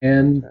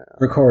And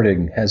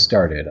recording has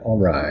started. All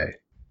right.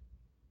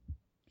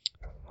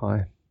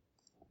 Hi.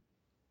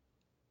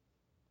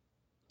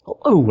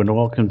 Hello, and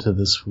welcome to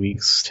this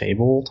week's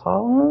Table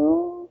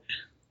Talk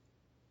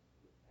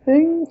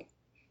thing.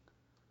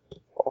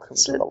 Welcome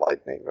to the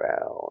lightning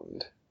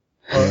round.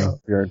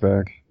 Be right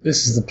back.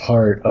 This is the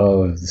part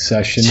of the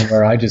session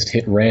where I just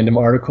hit random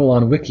article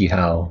on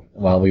WikiHow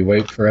while we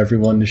wait for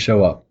everyone to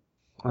show up.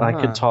 I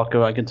can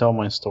tell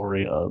my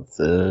story of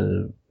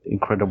the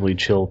incredibly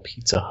chill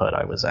Pizza Hut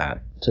I was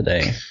at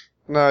today.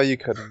 No, you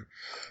couldn't.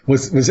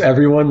 Was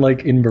everyone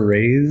like in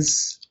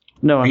berets?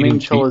 No, I mean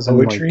chill as in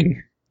poetry? like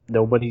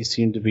nobody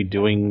seemed to be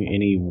doing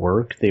any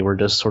work. They were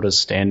just sort of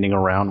standing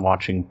around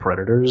watching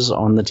Predators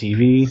on the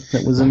TV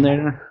that was in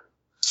there.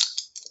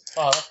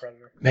 Oh, that's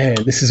Predator. Man,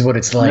 this is what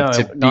it's like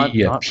to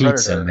be a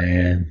pizza Predator.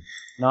 man.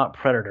 Not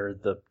Predator,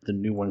 the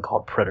new one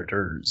called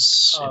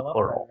Predators Oh, I in love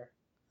plural. Predator.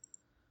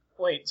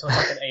 Wait, so it's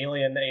like an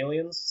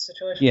aliens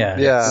situation? Yeah,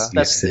 Yeah.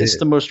 it's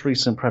the most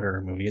recent Predator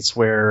movie. It's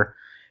where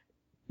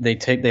the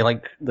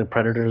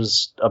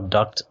Predators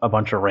abduct a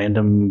bunch of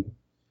random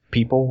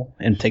people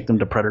and take them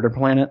to Predator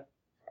Planet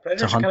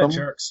Predators to hunt are kind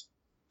them. of jerks.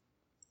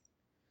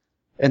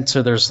 And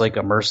so there's like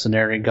a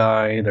mercenary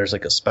guy, there's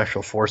like a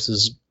special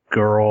forces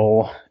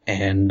girl,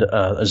 and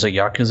there's a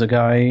Yakuza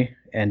guy,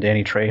 and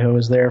Danny Trejo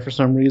is there for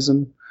some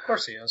reason. Of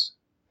course he is.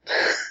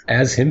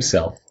 As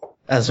himself.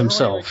 As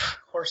Literally, himself.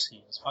 Of course he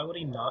is. Why would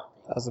he not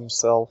be? As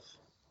himself.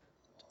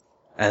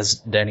 As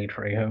Danny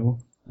Trejo.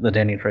 The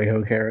Danny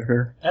Trejo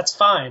character. That's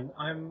fine.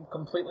 I'm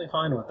completely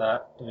fine with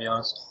that, to be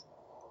honest.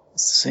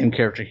 It's the same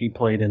character he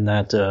played in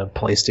that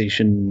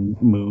PlayStation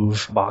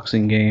Move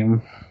boxing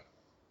game.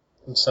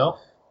 Himself?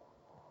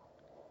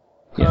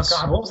 Yes.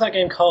 Oh god, what was that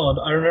game called?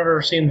 I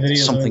remember seeing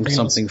videos of it.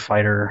 Something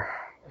fighter.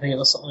 I think it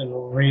was something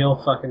real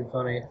fucking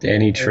funny.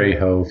 Danny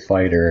Trejo,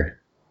 fighter.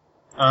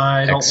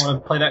 I don't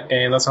want to play that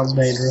game. That sounds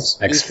dangerous.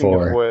 Speaking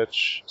of X4.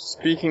 which,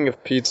 speaking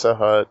of Pizza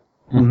Hut,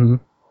 Mm-hmm.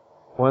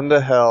 when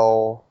the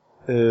hell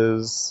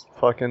is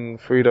fucking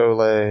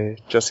Frito-Lay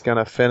just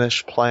gonna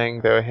finish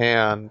playing their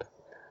hand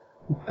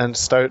and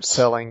start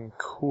selling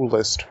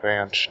Coolest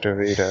Ranch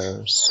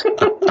Doritos?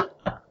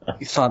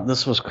 You thought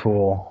this was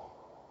cool.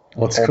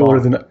 What's Hold cooler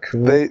on. than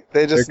cool?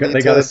 They just they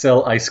need gotta to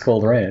sell Ice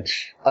Cold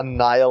Ranch.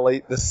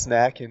 annihilate the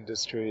snack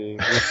industry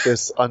with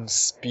this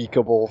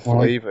unspeakable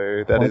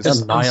flavor that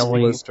is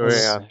annihilate Coolest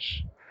this-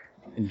 Ranch.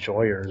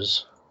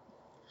 Enjoyers.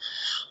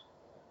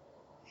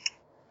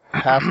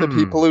 Half the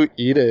people who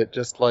eat it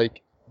just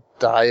like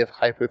die of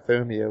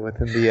hypothermia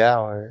within the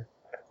hour.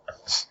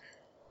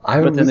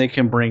 But then they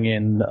can bring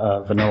in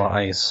Vanilla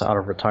Ice out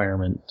of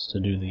retirement to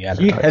do the He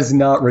advertising. has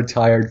not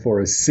retired for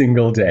a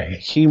single day.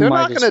 He They're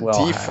might not as gonna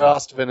well have.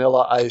 defrost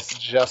Vanilla Ice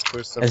just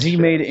for some Has he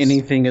chips. made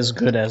anything as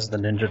good as the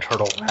Ninja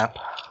Turtle rap?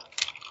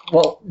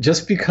 Well,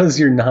 just because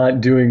you're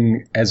not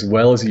doing as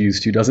well as you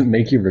used to doesn't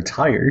make you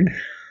retired.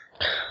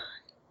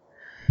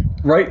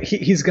 Right?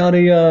 He's got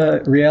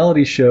a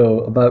reality show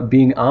about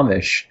being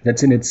Amish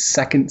that's in its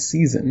second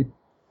season.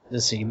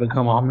 Does he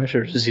become Amish,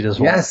 or does he just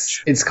Yes,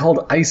 watch? it's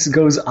called Ice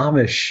Goes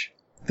Amish.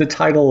 The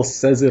title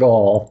says it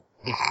all.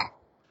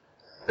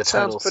 The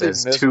Sounds title pretty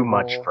says too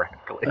much, miserable.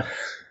 frankly.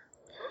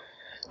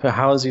 But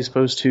how is he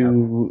supposed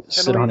to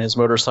sit we- on his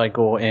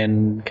motorcycle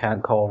and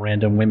catcall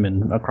random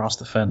women across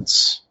the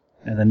fence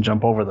and then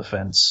jump over the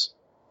fence?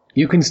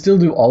 You can still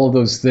do all of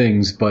those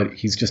things, but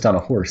he's just on a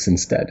horse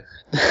instead.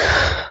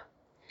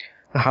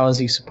 How is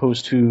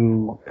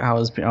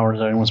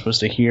anyone supposed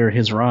to hear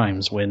his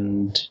rhymes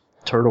when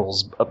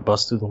turtles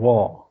bust through the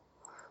wall?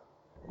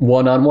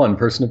 One-on-one,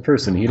 person to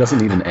person. He doesn't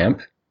need an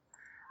amp.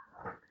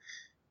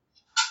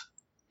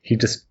 He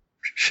just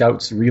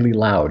shouts really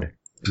loud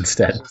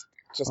instead.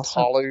 Just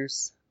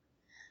hollers.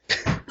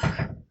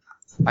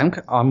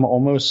 I'm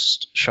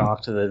almost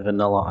shocked that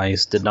Vanilla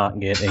Ice did not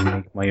get a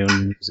Make My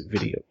Own Music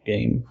video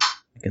game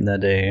back in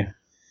that day.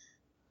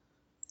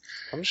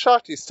 I'm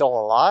shocked he's still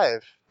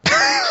alive.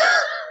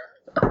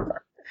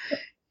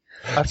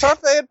 I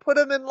thought they had put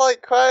him in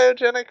like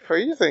cryogenic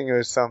freezing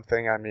or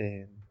something. I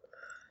mean,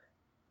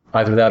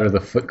 Either that or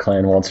the Foot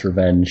Clan wants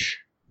revenge,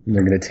 and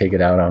they're going to take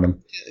it out on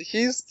him.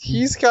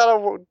 he's got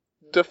to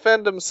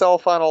defend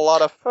himself on a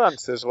lot of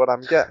fronts, is what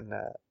I'm getting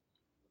at.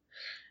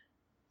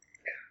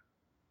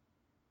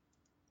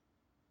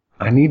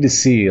 I need to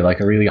see like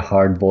a really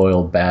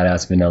hard-boiled,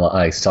 badass Vanilla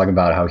Ice talking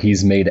about how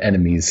he's made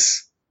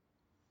enemies.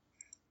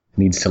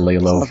 Needs to lay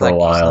low for a He's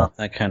while. not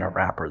that kind of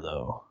rapper,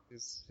 though.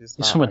 He's He's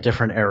not from a like-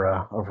 different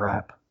era of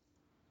rap.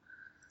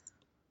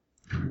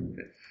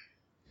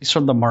 He's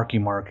from the Marky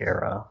Mark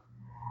era.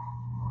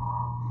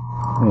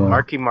 Yeah.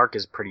 Marky Mark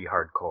is pretty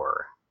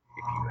hardcore,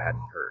 if you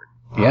hadn't heard.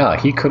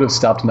 Yeah, he could have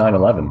stopped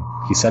 9/11.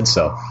 He said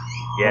so.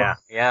 Yeah.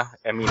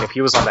 I mean, if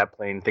he was on that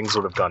plane, things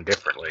would have gone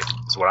differently,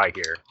 is what I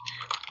hear.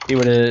 He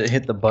would have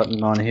hit the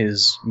button on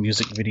his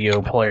music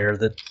video player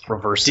that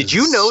reverses Did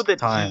you know that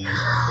time.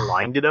 he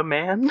blinded a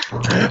man?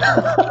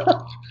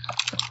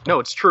 No,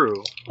 it's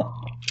true.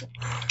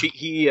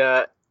 He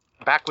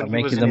back when I'm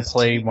he was making in them his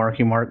play teen-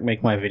 Marky Mark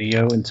Make My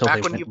Video until back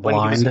they when went he was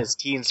blind. in his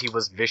teens, he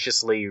was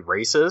viciously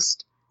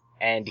racist,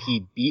 and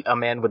he beat a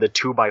man with a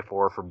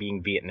 2x4 for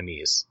being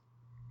Vietnamese.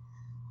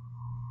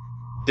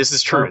 This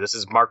is true. This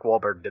is Mark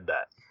Wahlberg did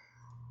that.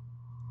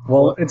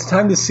 Well, it's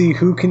time to see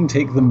who can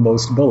take the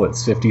most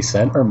bullets, 50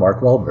 Cent or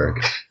Mark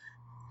Wahlberg.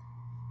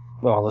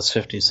 Well, that's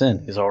 50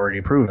 Cent. He's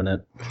already proven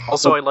it.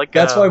 Also, I like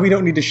That's why we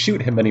don't need to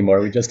shoot him anymore.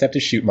 We just have to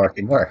shoot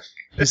Marky Mark.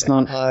 He's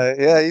not.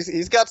 Yeah,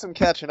 he's got some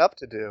catching up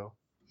to do.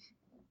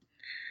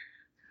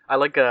 I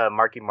like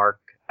Marky Mark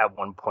at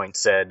one point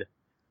said,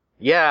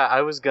 "Yeah,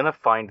 I was gonna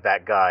find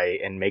that guy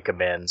and make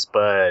amends,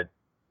 but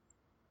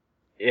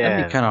yeah,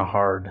 That'd be kind of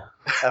hard.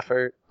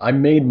 Effort. I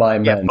made my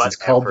amends. but It's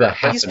called The effort.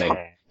 Happening.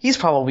 He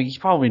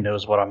probably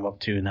knows what I'm up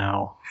to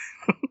now.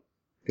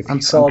 If I'm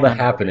he saw some The kind of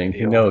a Happening, big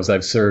he deal. knows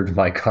I've served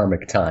my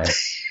karmic time.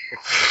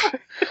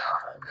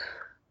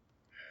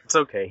 It's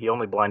okay. He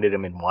only blinded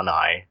him in one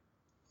eye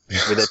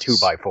with a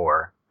 2x4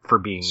 for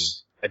being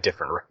a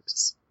different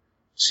race.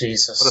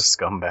 Jesus. What a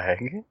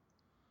scumbag!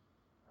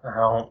 I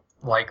don't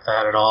like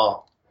that at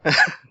all.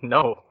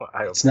 No,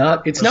 It's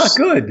not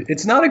good.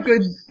 It's not a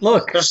good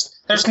look.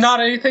 There's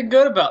not anything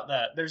good about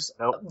that. There's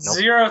Nope.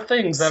 zero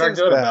things that are Seems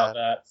good bad. about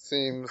that.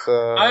 Seems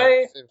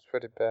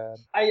pretty bad.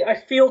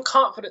 I feel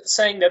confident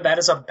saying that that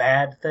is a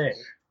bad thing.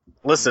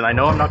 Listen, I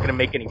know I'm not going to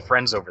make any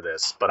friends over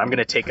this, but I'm going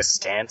to take a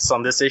stance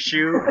on this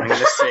issue. I'm going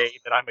to say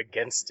that I'm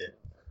against it.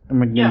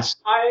 I'm against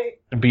I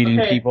beating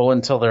okay. people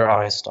until their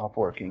eyes stop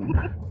working.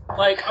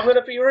 I'm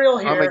gonna be real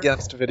here. I'm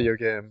against video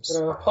games.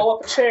 I'm gonna pull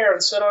up a chair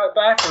and sit on it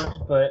backwards,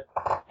 but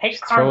hate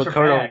Throw crimes a are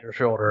coat over bad. your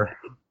shoulder.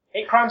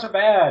 Hate crimes are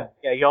bad.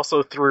 Yeah, he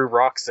also threw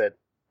rocks at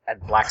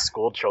black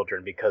school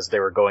children because they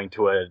were going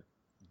to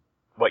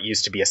what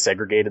used to be a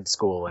segregated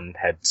school and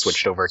had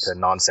switched over to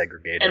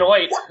non-segregated. And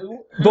wait,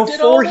 who did all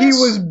Before he this?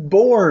 was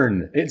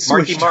born, it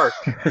Marky switched. Mark.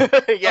 yeah,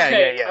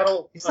 Okay, yeah.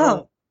 He's I not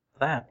don't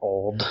that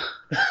old.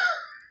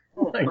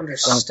 Like,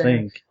 understand. I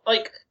don't think.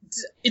 Like,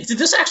 did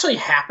this actually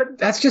happen?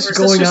 That's Or just is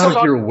this going just out of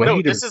on- your way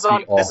No, to this is be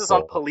on this is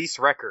on awful. police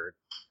record.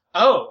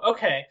 Oh,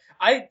 okay.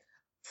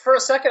 For a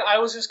second, I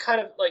was just kind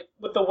of like,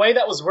 with the way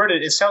that was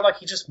worded, it sounded like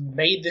he just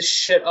made this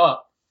shit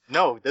up.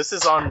 No, this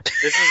is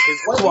his.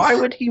 Why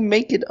would he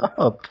make it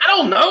up? I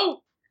don't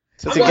know.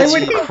 To Why be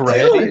would edgy. he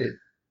credit?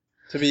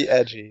 To be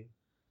edgy.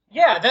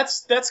 Yeah,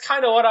 that's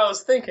kind of what I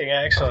was thinking,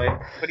 actually.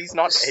 But he's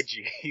not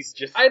edgy. He's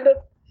just. I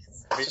know.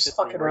 He's Just just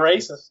fucking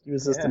racist. racist. He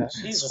was just an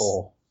Jesus.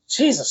 asshole.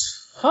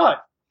 Jesus,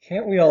 fuck.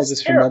 Can't we all That's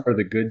just terrible. remember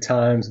the good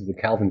times of the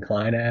Calvin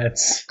Klein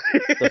ads?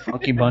 The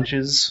Funky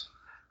Bunches.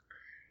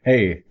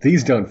 Hey,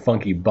 these don't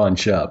funky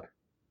bunch up.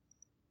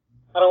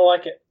 I don't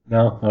like it.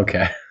 No?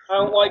 Okay. I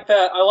don't like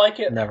that. I like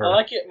it. Never. I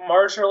like it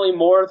marginally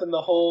more than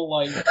the whole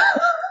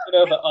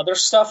the other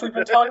stuff we've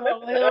been talking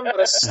about with him, but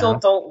I still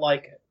don't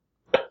like it.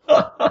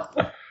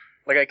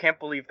 Like, I can't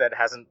believe that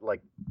hasn't,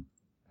 like...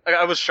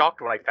 I was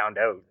shocked when I found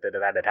out that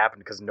had happened,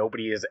 because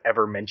nobody has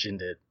ever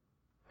mentioned it.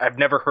 I've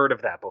never heard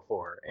of that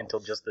before, until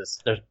just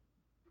this.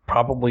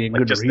 Probably a Like,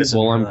 good just reason.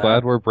 Well, I'm for glad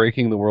that. we're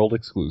breaking the world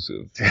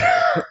exclusive.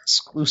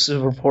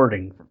 Exclusive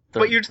reporting.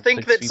 But you'd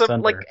think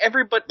that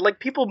everybody, like,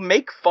 people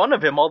make fun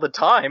of him all the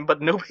time,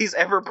 but nobody's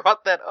ever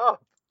brought that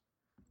up.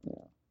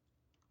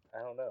 I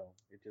don't know.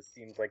 It just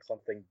seems like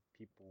something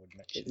people would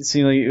mention. It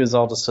seemed like it was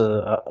all just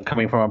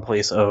coming from a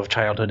place of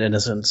childhood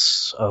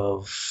innocence,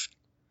 of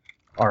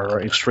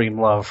our extreme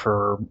love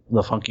for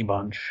the Funky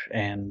Bunch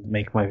and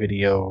Make My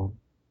Video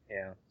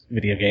Yeah.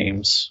 video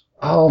games.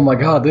 Oh my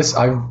god,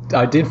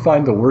 I did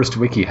find the worst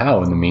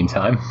WikiHow in the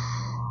meantime.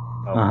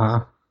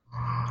 Oh.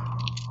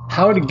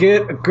 How to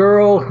get a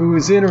girl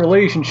who's in a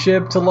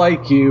relationship to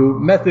like you,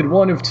 method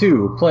 1 of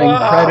 2, playing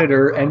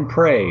Predator and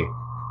Prey.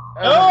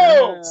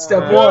 No!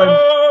 Step 1.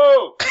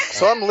 No!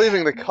 So I'm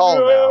leaving the call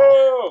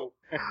No!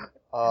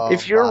 now.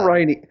 If you're my.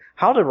 writing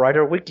how to write a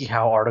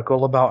WikiHow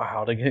article about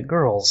how to get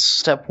girls,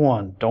 step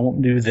 1,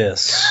 don't do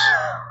this.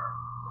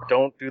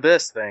 Don't do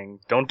this thing.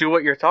 Don't do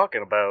what you're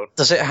talking about.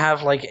 Does it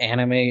have like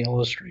anime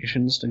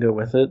illustrations to go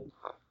with it?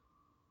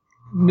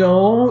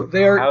 No,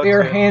 they are How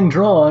to-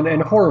 hand-drawn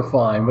and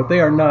horrifying, but they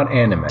are not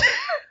anime.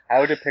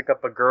 How to pick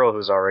up a girl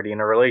who's already in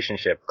a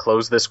relationship.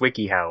 Close this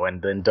WikiHow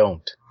and then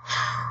don't.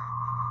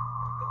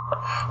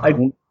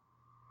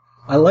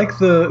 I like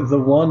the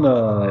one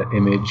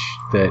image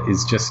that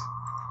is just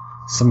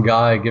some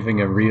guy giving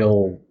a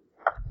real...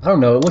 I don't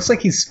know, it looks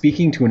like he's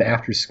speaking to an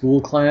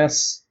after-school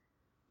class.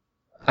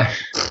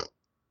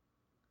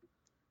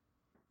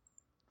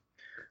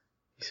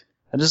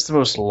 That is the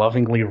most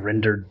lovingly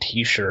rendered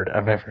T-shirt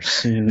I've ever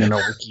seen in a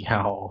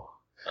WikiHow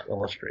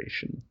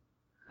illustration.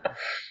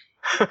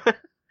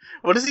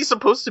 What is he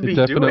supposed to It be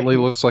definitely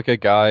doing? looks like a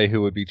guy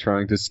who would be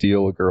trying to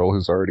steal a girl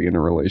who's already in a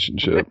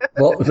relationship.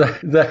 Well,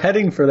 the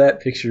heading for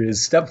that picture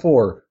is Step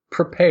 4,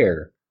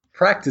 prepare.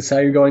 Practice how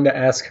you're going to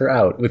ask her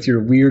out with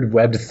your weird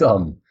webbed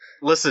thumb.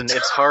 Listen,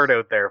 it's hard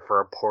out there for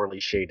a poorly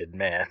shaded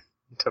man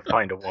to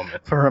find a woman.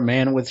 For a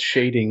man with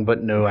shading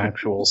but no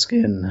actual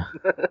skin.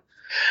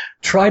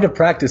 Try to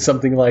practice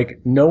something like,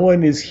 no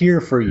one is here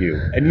for you,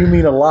 and you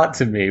mean a lot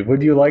to me.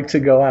 Would you like to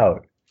go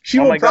out? She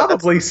Oh will my God,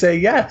 probably say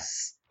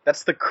yes.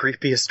 That's the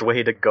creepiest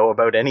way to go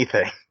about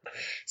anything.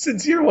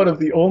 Since you're one of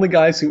the only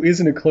guys who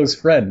isn't a close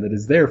friend that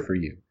is there for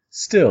you.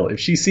 Still, if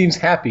she seems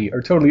happy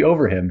or totally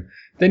over him,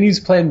 then use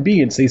plan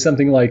B and say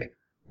something like,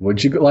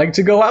 would you like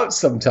to go out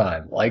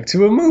sometime? Like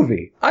to a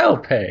movie? I'll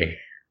pay.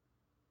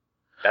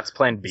 That's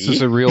plan B? This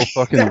is a real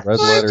fucking red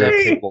letter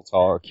table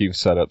talk you've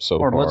set up so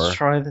far. Or let's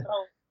try the...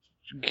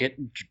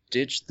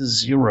 Ditch the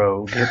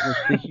zero. Get with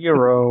the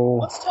hero.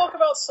 Let's talk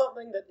about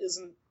something that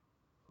isn't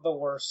the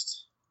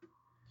worst.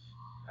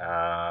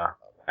 I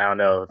don't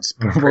know.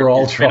 We're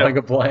all drawing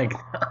a blank.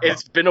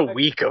 It's been a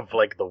week of,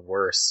 like, the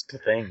worst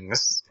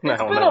things. It's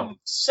been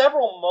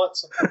several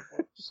months of the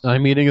worst.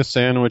 I'm eating a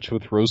sandwich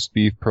with roast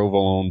beef,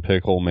 provolone,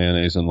 pickle,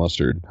 mayonnaise, and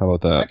mustard. How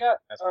about that?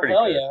 That's pretty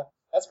hell good. yeah.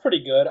 That's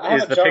pretty good.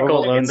 Is the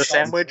pickle in the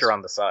sandwich or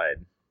on the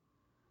side?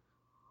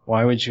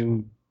 Why would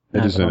you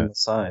have it on the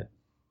side?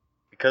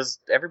 Because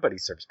everybody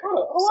serves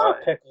pickles a lot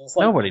of pickles.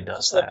 Like, nobody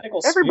does that.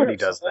 Everybody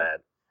does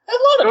that.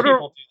 A lot of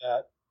people do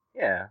that.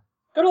 Yeah.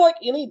 Go to like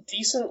any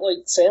decent like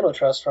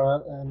sandwich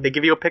restaurant and they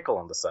give you a pickle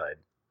on the side.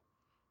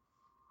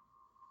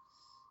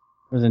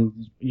 Well,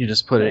 then you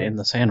just put it in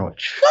the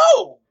sandwich.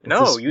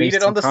 No, you eat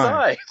it on the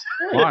side.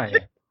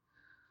 Why?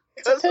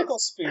 It's a pickle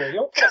spear. You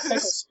don't put a pickle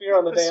spear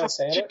on the damn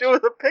sandwich. What you do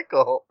with a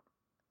pickle?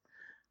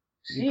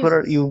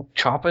 You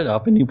chop it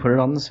up and you put it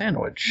on the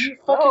sandwich. You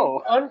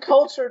fucking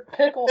uncultured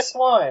pickle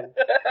swine.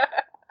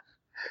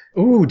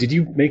 Ooh, did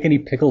you make any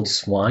pickled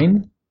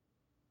swine?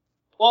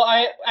 Well,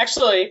 I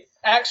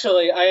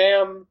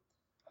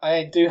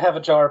do have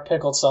a jar of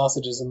pickled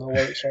sausages in the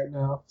works right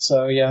now.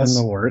 So yes.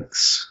 In the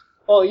works.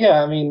 Well,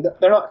 yeah, I mean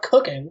they're not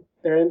cooking;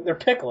 they're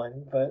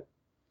pickling. But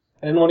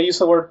I didn't want to use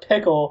the word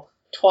pickle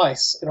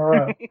twice in a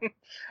row.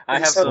 I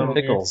have some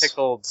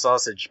pickled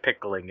sausage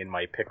pickling in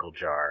my pickle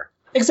jar.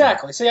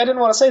 Exactly. See, I didn't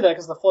want to say that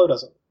because the flow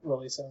doesn't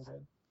really sound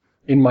good.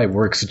 In my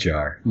works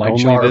jar. My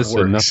Only jar this of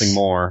works. and nothing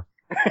more.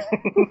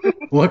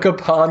 Look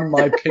upon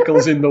my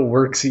pickles in the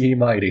works, ye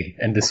mighty,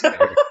 and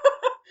despair.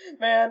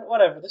 Man,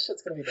 whatever. This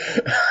shit's gonna be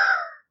done.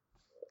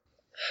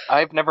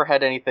 I've never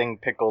had anything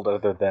pickled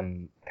other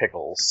than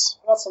pickles.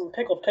 How about some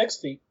pickled pig's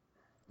feet?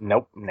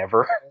 Nope,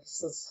 never.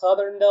 It's a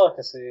southern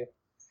delicacy.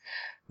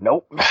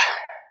 Nope.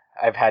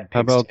 I've had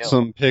pig's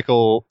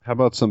tail. How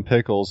about some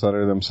pickles that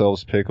are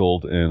themselves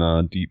pickled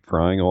in deep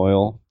frying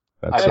oil?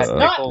 That's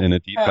in a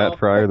deep fat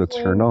fryer that's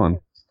turned on.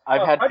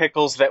 I've had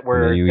pickles that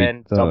were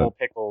then double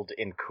pickled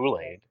in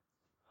Kool-Aid.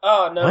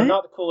 Oh, no,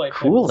 not the Kool-Aid.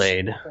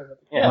 Kool-Aid?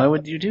 Yeah. Why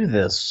would you do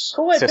this?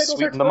 Kool-Aid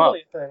pickles are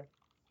totally a thing.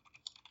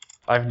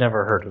 I've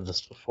never heard of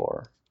this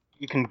before.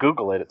 You can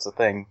Google it, it's a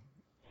thing.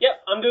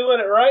 Yep, I'm doing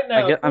it right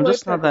now. I'm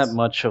just not that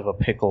much of a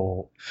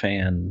pickle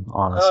fan,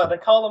 honestly. They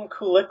call them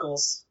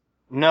Koolicles.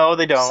 No,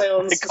 they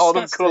don't. They call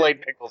them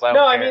Kool-Aid pickles.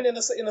 I mean in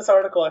this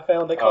article I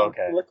found they call them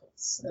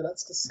Koolicles, and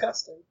that's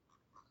disgusting.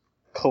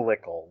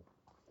 Koolickle.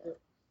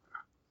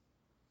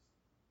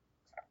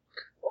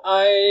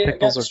 I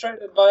got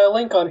distracted by a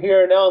link on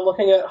here, and now I'm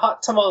looking at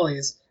hot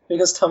tamales,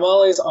 because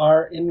tamales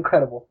are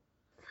incredible.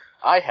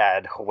 I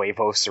had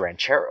huevos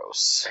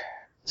rancheros.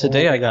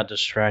 Today I got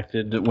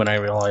distracted when I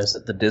realized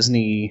that the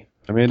Disney...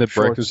 I made a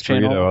breakfast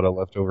burrito out of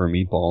leftover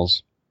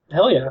meatballs.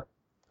 Hell yeah.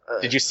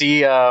 Did you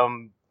see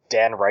Dan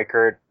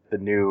Reichert, the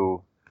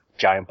new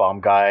Giant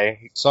Bomb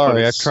guy?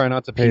 Sorry, I try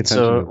not to pay attention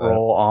to that. Pizza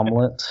roll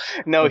omelet?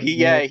 No,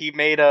 he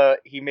made a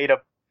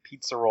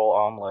pizza roll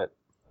omelet.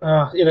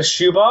 In a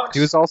shoebox?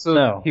 He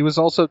was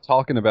also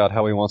talking about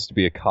how he wants to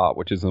be a cop,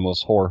 which is the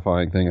most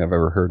horrifying thing I've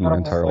ever heard in my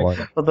entire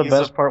life. But the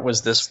best part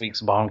was this week's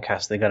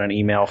Bombcast. They got an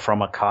email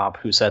from a cop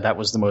who said that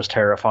was the most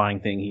terrifying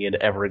thing he had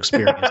ever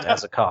experienced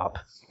as a cop.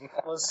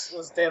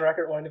 Was Dan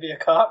Reichert wanting to be a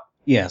cop?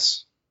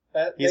 Yes.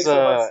 He's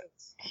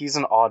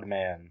an odd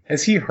man.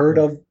 Has he heard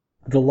of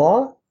the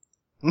law?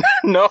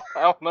 No,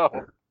 I don't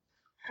know.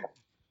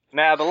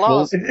 Nah, the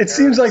law. It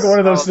seems like one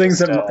of those things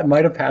that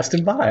might have passed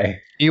him by.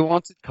 He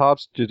wanted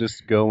cops to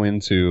just go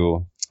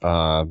into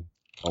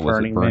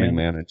Burning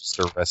Man and just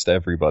arrest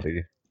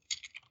everybody.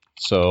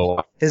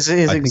 So his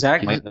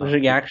exact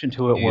reaction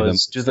to it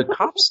was, "Do the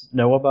cops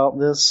know about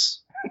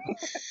this?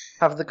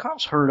 Have the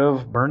cops heard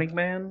of Burning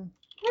Man?"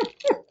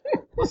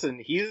 Listen,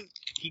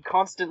 he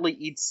constantly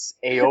eats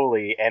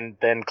aioli and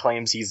then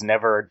claims he's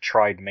never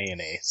tried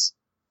mayonnaise,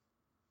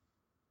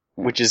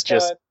 which is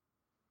just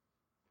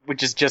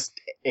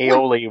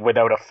aioli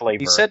without a flavor.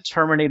 He said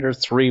Terminator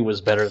 3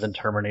 was better than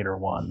Terminator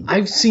 1.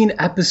 I've seen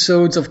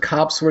episodes of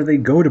cops where they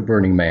go to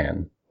Burning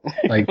Man.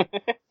 Like,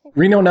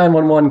 Reno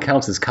 911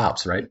 counts as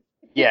cops, right?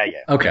 Yeah.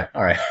 Okay,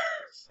 alright.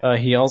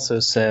 He also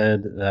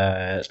said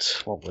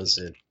that, what was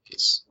it?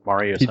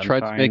 Mario Sunshine. He tried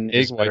to make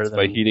egg whites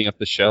by heating up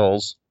the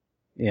shells.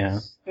 Yeah.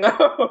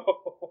 No!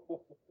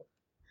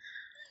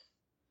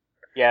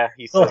 Yeah,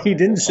 he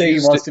didn't say he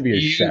wants to be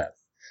a chef.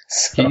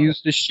 So. He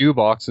used a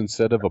shoebox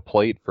instead of a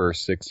plate for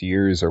 6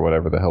 years or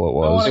whatever the hell it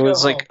was. It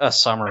was like a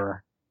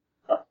summer.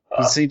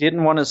 He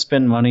didn't want to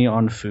spend money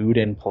on food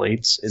and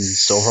plates and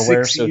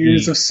silverware. 6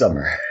 years of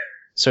summer.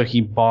 So he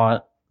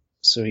bought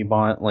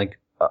like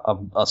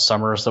a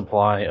summer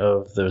supply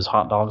of those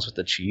hot dogs with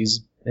the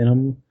cheese in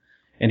them,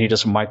 and he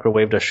just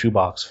microwaved a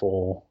shoebox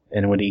full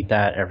and would eat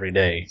that every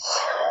day.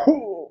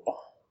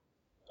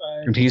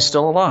 And he's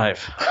still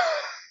alive.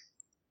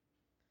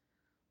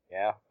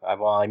 Yeah,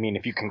 well, I mean,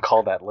 if you can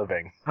call that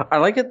living. I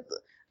like it.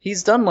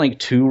 He's done like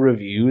 2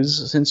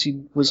 reviews since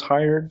he was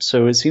hired,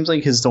 so it seems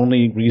like his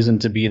only reason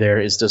to be there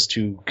is just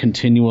to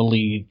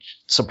continually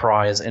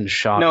surprise and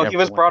shock everyone. He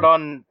was brought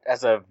on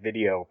as a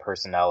video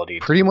personality.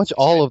 Pretty much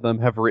all of them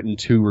have written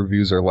 2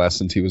 reviews or less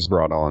since he was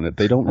brought on.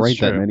 They don't write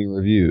that many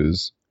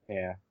reviews.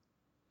 Yeah.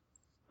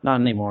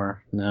 Not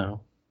anymore,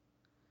 no.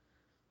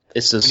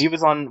 It's just when he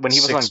was on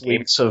 6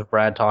 weeks of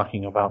Brad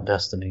talking about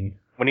Destiny.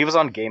 When he was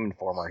on Game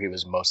Informer, he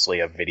was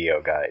mostly a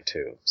video guy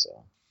too,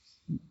 so...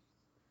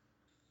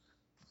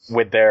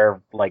 With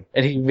their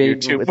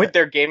with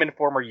their Game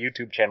Informer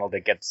YouTube channel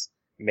that gets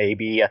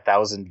maybe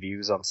 1,000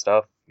 views on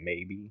stuff,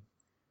 maybe.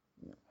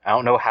 I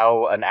don't know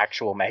how an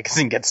actual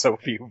magazine gets so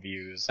few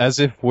views. As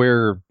if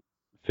we're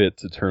fit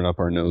to turn up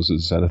our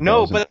noses at 1,000.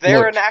 No, but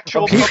they're an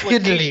actual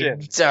publication.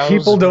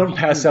 People don't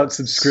pass out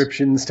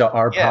subscriptions to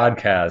our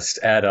podcast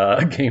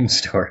at game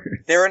stores.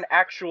 They're an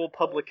actual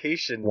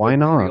publication. Why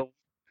not? Real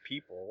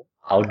people.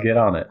 I'll get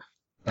on it.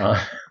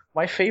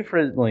 My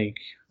favorite, one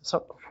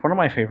of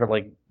my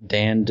favorite,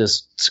 Dan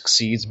just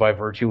succeeds by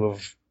virtue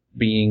of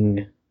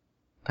having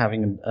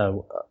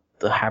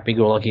the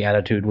happy-go-lucky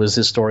attitude was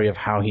his story of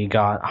how he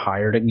got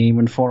hired at Game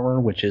Informer,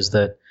 which is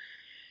that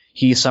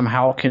he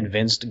somehow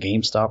convinced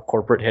GameStop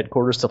corporate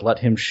headquarters to let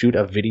him shoot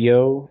a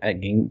video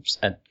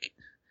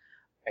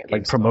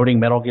promoting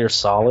Metal Gear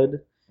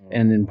Solid,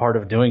 and in part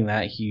of doing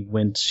that, he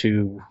went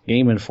to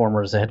Game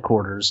Informer's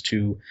headquarters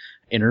to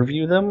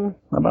interview them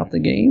about the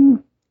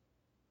game.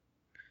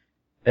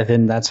 And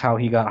then that's how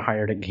he got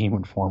hired at Game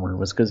Informer,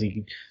 was because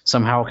he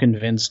somehow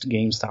convinced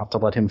GameStop to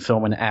let him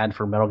film an ad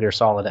for Metal Gear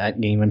Solid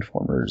at Game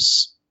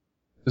Informer's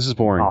This is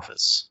boring.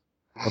 office.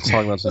 Let's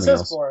talk about something else.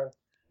 This is boring.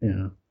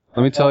 Yeah.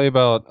 Let me tell you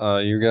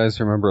about, you guys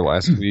remember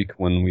last week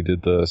when we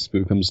did the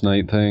Spookums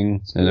Night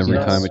thing, and every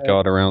time it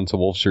got around to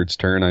Wolfshirt's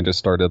turn, I just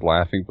started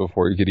laughing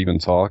before he could even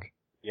talk?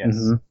 Yes.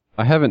 Mm-hmm.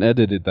 I haven't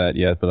edited that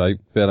yet, but I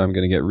bet I'm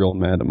going to get real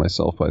mad at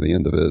myself by the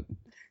end of it.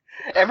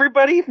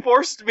 Everybody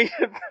forced me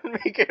to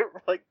make it,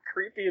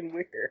 creepy and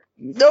weird.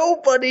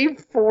 Nobody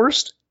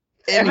forced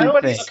anything.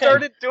 Everybody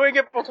started doing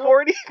it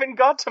before it even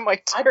got to my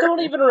turn. I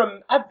don't even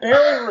I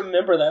barely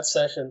remember that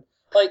session.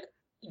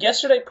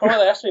 Yesterday,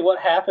 Carla asked me what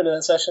happened in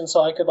that session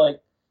so I could,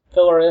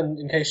 fill her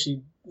in case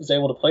she was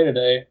able to play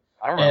today.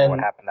 I don't remember what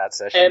happened in that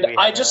session. And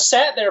I just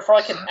sat there for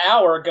an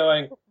hour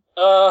going,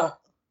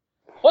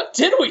 what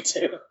did we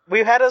do? We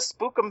had a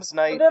Spookums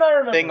Night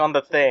thing on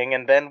the thing,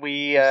 and then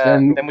we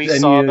then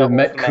saw you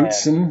met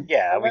Kootsen.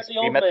 Yeah,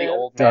 we met the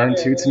old man. Darn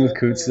Tootsen with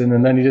Kootsen,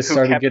 and then you just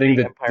started getting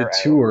the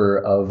tour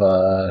of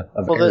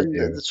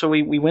Eridu. So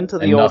we went to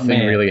the and old man.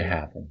 Nothing really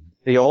happened.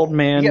 The old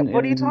man. Yeah,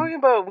 what are you talking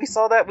about? We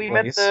saw that. We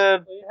met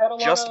the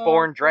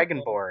Just-born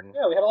Dragonborn.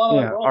 Yeah, we had a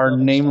lot of our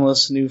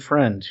nameless new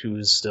friend who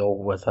is still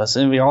with us,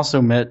 and we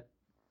also met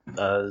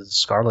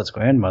Scarlett's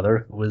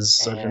grandmother, who was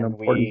such an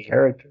important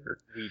character.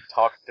 We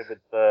talked with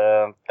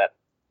that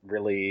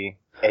really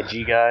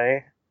edgy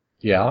guy.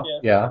 Yeah.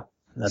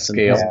 That's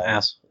Scale. an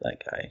ass, that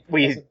guy.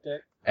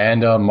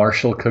 And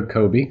Marshall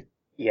Kokobi.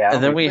 Yeah.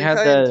 And then we had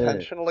I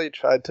intentionally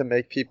tried to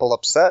make people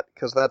upset,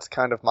 because that's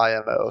kind of my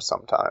MO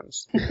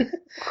sometimes.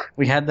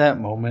 We had that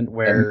moment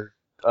where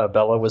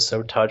Bella was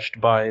so touched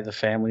by the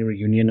family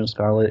reunion of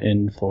Scarlett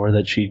in Florida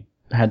that she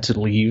had to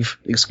leave,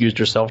 excused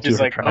herself to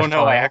her trash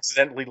pile. I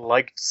accidentally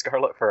liked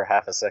Scarlett for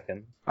half a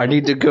second. I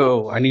need to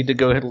go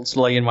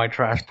lay in my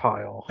trash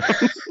pile.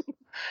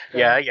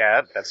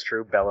 Yeah, that's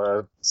true.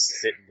 Bella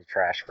sit in the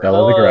trash for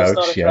Bella the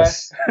Grouch,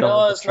 yes.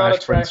 Bella is not a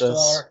trash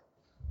dweller.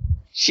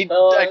 She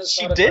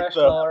did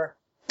though.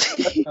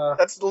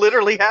 That's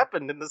literally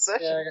happened in the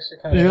session. Yeah, I guess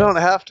you You don't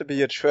have to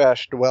be a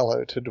trash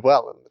dweller to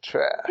dwell in the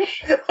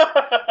trash.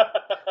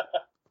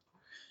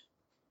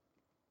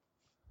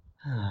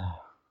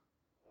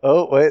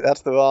 Oh wait,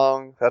 that's the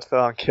wrong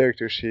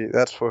character sheet.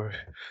 That's for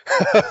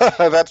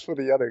that's for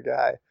the other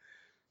guy.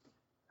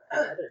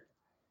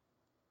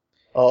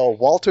 Oh,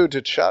 Walter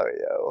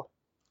DiCario.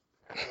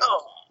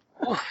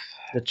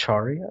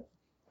 DiCario?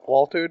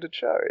 Walter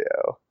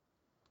DiCario.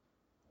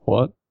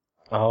 What?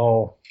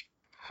 Oh,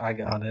 I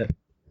got it.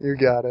 You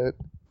got it.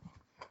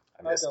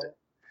 I missed it.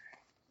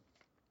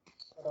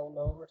 I don't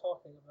know what we're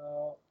talking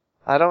about.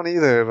 I don't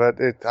either,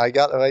 but I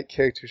got the right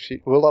character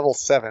sheet. We're level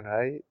 7,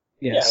 right?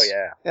 Yes. Oh,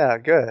 yeah. Yeah,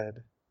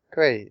 good.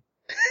 Great.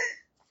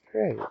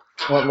 Great.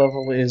 What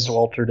level is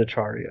Walter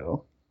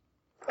DiCario?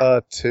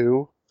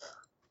 2.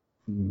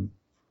 Hmm.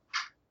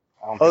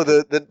 Oh,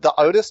 the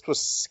artist was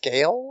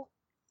Scale?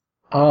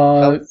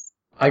 I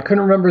couldn't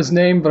remember his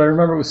name, but I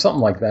remember it was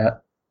something like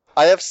that.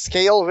 I have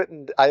Scale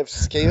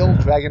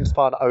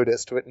Dragonspawn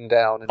artist written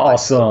down. In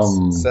awesome. My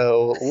notes,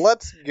 so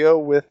let's go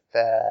with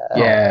that.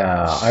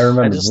 Yeah, I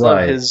remember. I just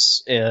love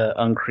his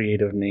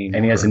uncreative name.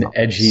 And he has an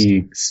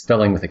edgy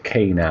spelling with a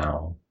K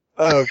now.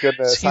 Oh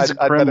goodness, I'd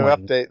better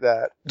update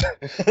that.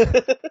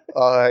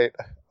 Alright,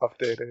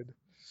 updated.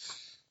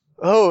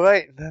 Oh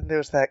right, and then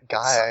there's that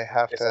guy I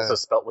have it's to... also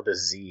spelled with a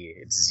Z.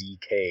 It's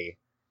ZK.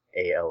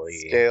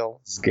 A-L-E.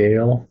 Scale.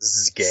 Scale.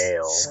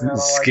 Scale. I don't like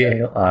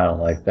Scale. I don't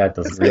like that.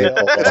 Doesn't Scale.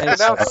 really. It's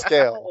pronounced I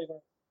scale, don't either.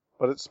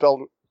 but it's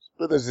spelled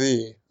with a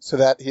Z, so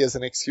that he has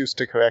an excuse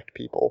to correct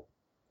people.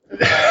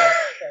 Okay.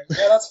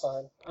 Yeah, that's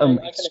fine. I can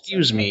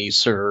Excuse accept me,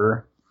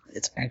 sir.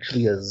 It's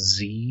actually a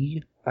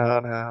Z. I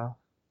don't know.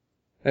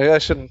 Maybe I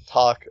shouldn't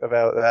talk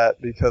about that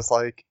because,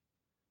 like,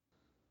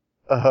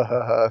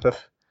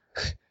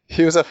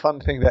 here's a fun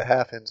thing that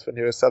happens when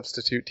you're a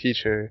substitute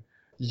teacher.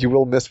 You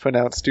will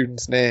mispronounce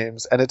students'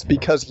 names, and it's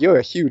because you're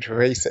a huge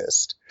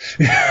racist.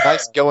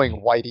 Nice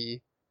going,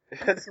 Whitey.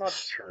 That's not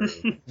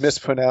true.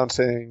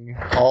 Mispronouncing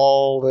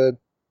all the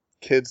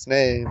kids'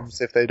 names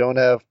if they don't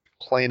have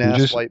plain-ass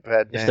just- white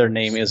bread names. If their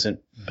name isn't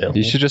Bill.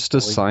 You should just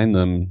assign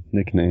them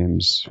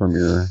nicknames from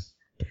your...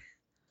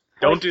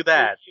 Don't do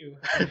that. you.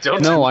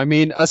 Don't No, I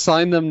mean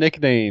assign them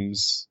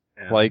nicknames.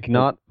 Yeah. Like,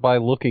 not by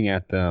looking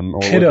at them or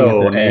looking Kiddo at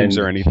their and names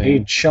or anything.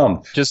 Hey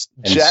Chump Just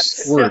and Jet.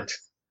 Squirt.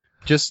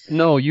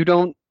 no, you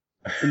don't.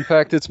 In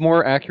fact, it's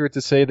more accurate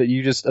to say that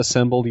you just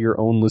assembled your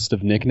own list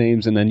of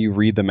nicknames and then you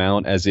read them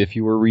out as if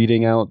you were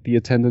reading out the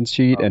attendance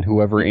sheet, and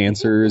whoever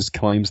answers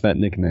claims that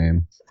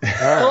nickname.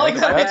 I like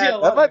that idea a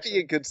lot, That might be actually.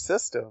 a good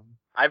system.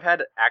 I've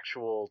had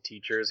actual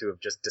teachers who have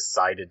just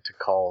decided to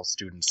call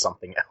students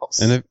something else.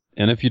 And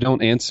if you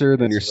don't answer,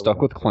 then It's you're really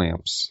stuck with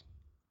clamps.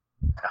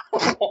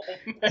 Oh,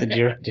 man.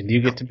 Did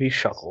you get to be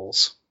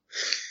Shuckles?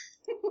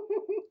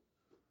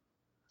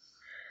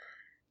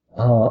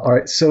 All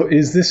right. So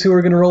is this who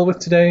we're going to roll with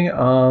today?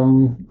 Are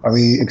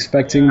we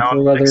expecting I Poor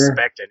don't Leather?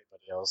 expect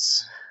anybody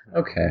else.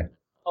 Okay.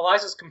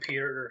 Eliza's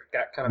computer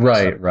got kind of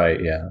messed up. Right.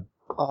 Yeah.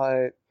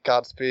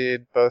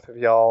 Godspeed, both of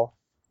y'all.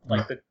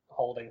 Like the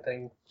holding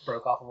thing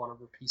broke off of one of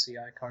her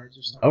PCI cards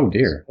or something. Oh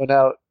dear.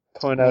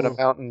 Point out a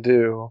Mountain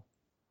Dew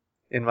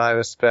in my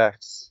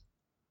respects.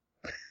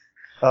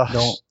 Oh,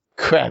 Don't.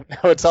 crap.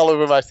 Now it's all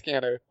over my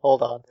scanner.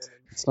 Hold on.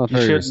 It's not You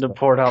very shouldn't have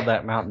poured out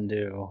that Mountain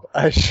Dew.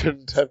 I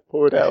shouldn't have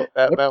poured out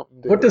that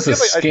Mountain Dew. What does a I feel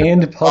like I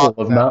scanned shouldn't have puddle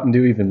thought of that. Mountain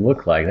Dew even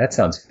look like? That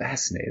sounds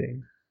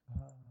fascinating.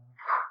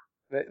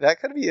 That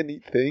could be a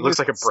neat thing. Looks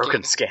like a is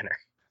broken scanner.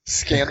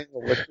 Scanning the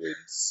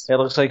liquids. It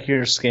looks like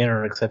your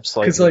scanner, except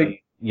slightly 'Cause,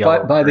 like,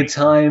 yellow. By the green.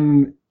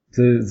 time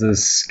the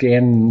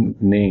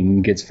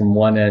scanning gets from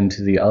one end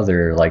to the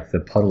other, like the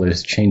puddle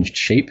has changed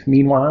shape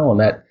meanwhile, and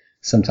that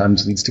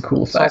sometimes leads to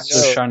cool effects.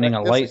 also shining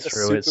that a feels light like a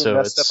through it, super so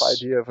messed it's- up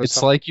idea for It's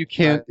something like you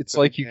can't. science, It's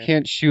but like you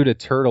can't shoot a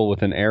turtle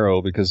with an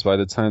arrow, because by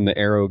the time the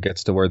arrow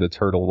gets to where the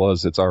turtle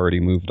was, it's already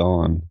moved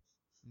on.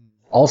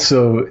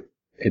 Also,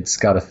 it's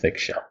got a thick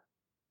shell.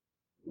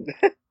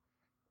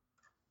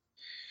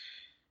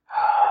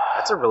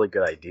 That's a really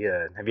good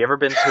idea. Have you ever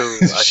been to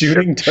a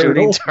Shooting shooting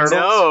turtle? turtles?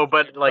 No,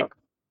 but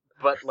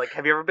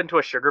have you ever been to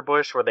a sugar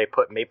bush where they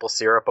put maple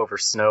syrup over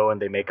snow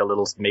and they make a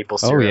little maple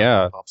Oh syrup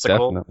yeah,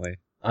 popsicle? definitely.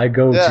 I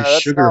go Yeah, to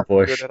that's Sugar not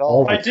Bush good at all.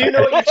 all the I do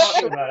know what you're time.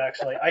 talking about,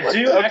 actually. I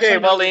do. Okay, actually know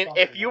well what you're then,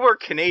 talking if you about. were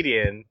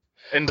Canadian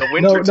in the No,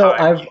 winter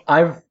time,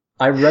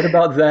 I read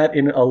about that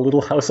in a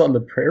Little House on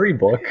the Prairie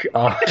book.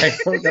 I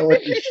don't know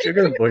what the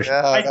Sugar Bush.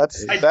 Yeah,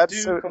 that's do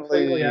certainly.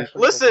 completely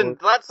actually- listen,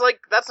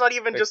 that's not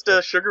even just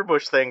a sugar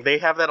bush thing. They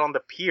have that on the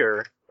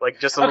pier, like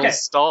just a Okay. little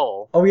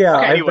stall. Oh yeah,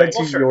 Okay, I've anyway, been to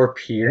well, sure. your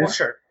pier. Well,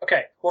 sure.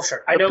 Okay, well,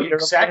 sure. I The know Peter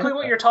exactly Pan?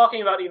 what you're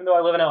talking about, even though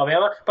I live in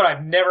Alabama, but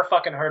I've never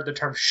fucking heard the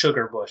term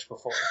sugar bush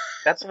before.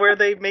 That's where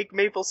they make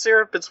maple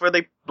syrup. It's where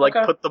they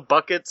Okay. put the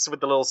buckets with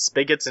the little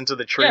spigots into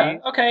the tree. Yeah,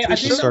 okay, I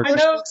The do. sugar I bush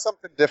know. makes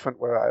something different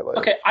where I live.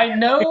 Okay, I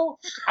know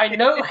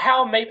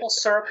how maple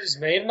syrup is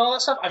made and all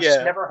that stuff. I've just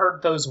Yeah. never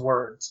heard those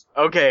words.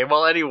 Okay,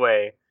 well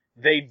anyway,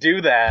 they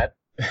do that,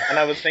 and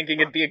I was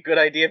thinking it'd be a good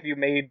idea if you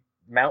made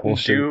Mountain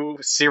Bullshit. Dew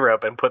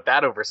syrup and put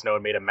that over snow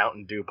and made a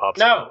Mountain Dew popsicle.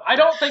 No, I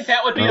don't think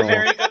that would be a No.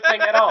 very good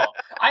thing at all.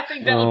 I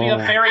think that would be a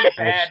No. very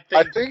bad thing.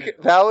 I to think do.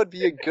 that would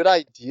be a good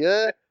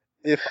idea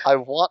if I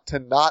want to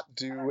not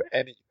do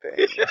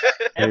anything.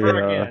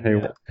 Ever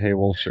again. Hey,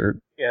 Wolf Shirt.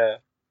 Yeah.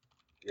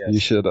 Yes.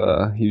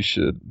 You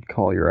should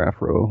call your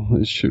afro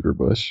a Sugar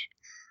Bush.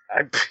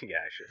 I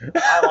should.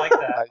 I like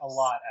that a Nice.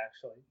 lot,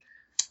 actually.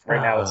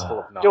 Right now it's full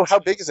of nonsense. Yo, how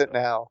big is it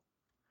now?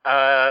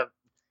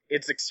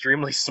 It's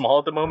extremely small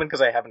at the moment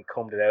because I haven't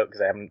combed it out because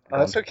I haven't. Oh,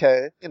 that's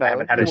okay. You know, I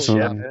haven't had a There's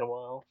chef some- in a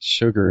while.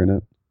 Sugar in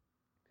it.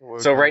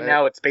 So right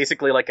now it's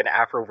basically like an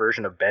afro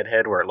version of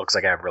Bedhead where it looks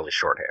like I have really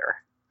short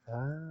hair.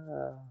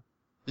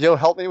 Yo,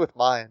 help me with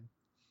mine.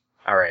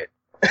 All right,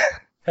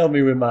 Help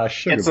me with my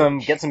sugar.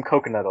 get some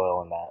coconut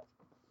oil in that.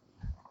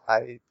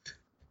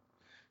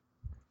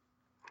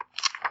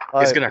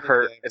 It's gonna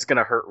hurt. It's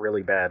gonna hurt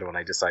really bad when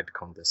I decide to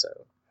comb this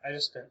out. I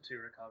just spent 2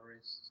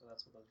 recoveries, so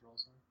that's what those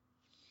rolls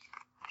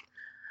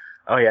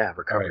are. Oh yeah,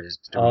 recoveries.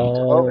 Do we need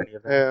to Oh, do any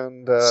of that?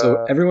 And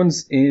So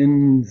everyone's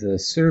in the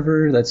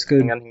server. That's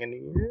good. Hang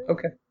on.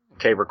 Okay.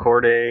 Okay,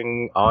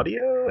 recording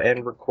audio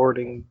and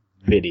recording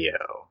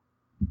video.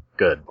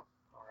 Good.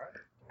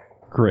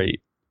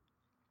 Great.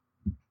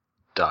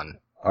 Done.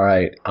 All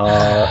right.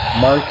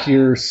 Mark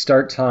your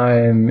start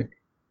time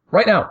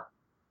right now.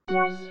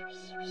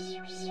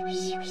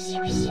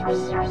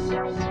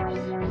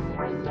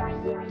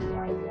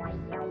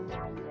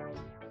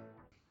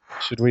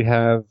 Should we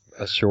have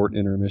A short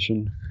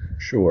intermission.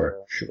 Sure.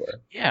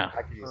 Yeah.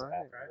 I could use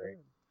Alright. that. Right?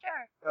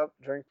 Sure. Yep,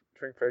 drink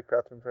break,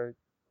 Captain break.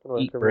 Good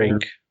work, Eat everyone.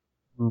 break.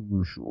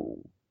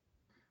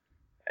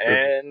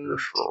 And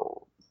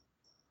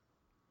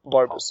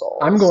Barbasol.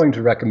 I'm going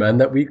to recommend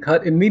that we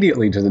cut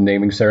immediately to the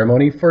naming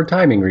ceremony for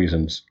timing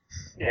reasons.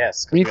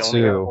 yes, 'cause Me we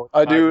only have too.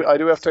 45 I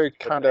do have to minutes.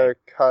 kind of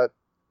cut.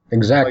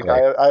 Exactly.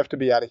 Like I have to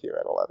be out of here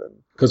at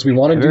 11. Because we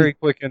want to Very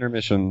quick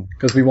intermission.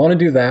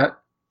 do that,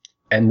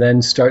 and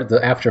then start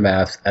the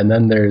aftermath, and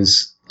then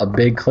there's a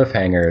big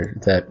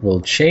cliffhanger that will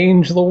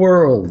change the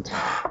world.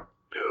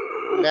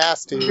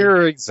 Nasty.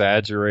 You're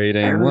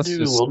exaggerating. Let's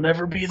just will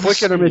never be the quick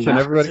same intermission.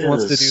 after Everybody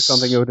wants to do this.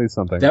 something. Go do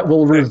something. That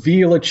will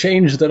reveal a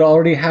change that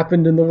already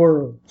happened in the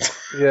world.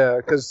 Yeah,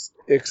 because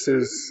Ix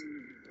is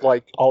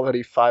like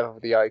already 5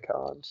 of the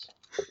icons.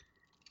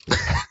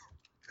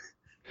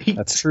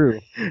 That's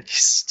true.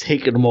 He's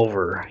taken him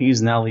over.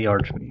 He's now the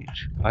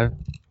Archmage.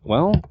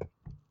 Well,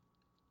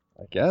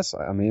 I guess.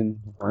 I mean,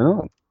 why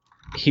not?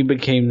 He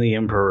became the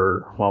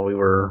Emperor while we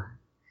were...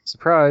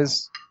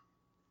 Surprise.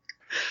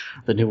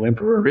 The new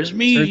Emperor is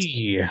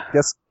me!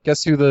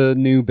 Guess who the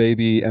new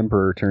baby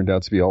emperor turned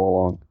out to be all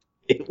along?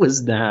 It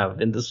was Nav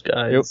in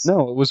disguise.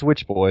 No, it was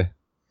Witch Boy.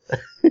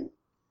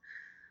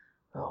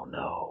 Oh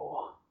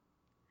no.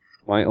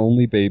 My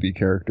only baby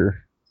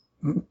character.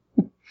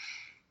 It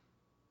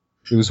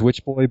was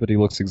Witch Boy, but he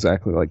looks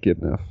exactly like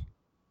Gibneff.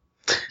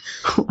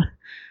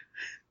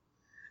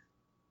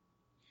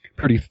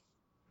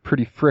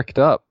 Pretty fricked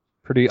up.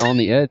 Pretty on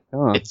the edge,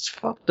 huh? It's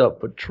fucked up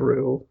but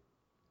true.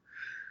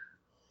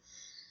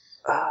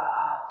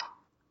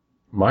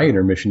 My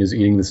intermission is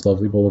eating this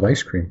lovely bowl of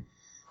ice cream.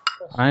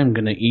 I'm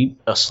gonna eat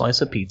a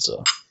slice of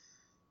pizza.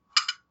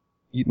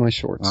 Eat my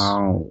shorts.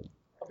 Oh.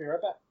 I'll be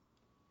right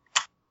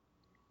back.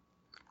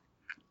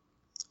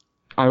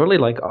 I really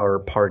like our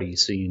party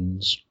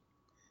scenes.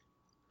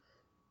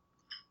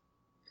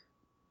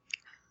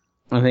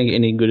 I think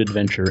any good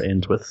adventure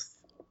ends with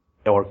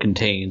or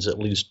contains at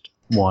least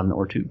 1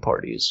 or 2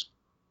 parties.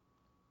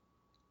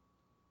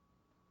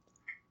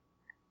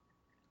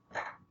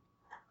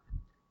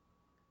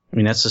 I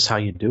mean, that's just how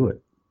you do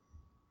it.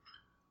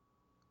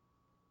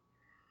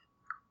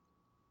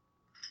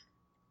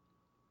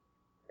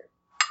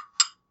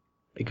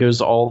 It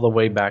goes all the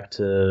way back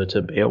to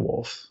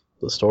Beowulf,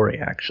 the story,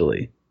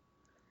 actually.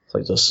 It's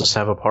like, let's just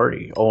have a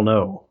party. Oh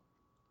no,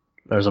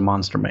 there's a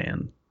monster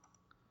man.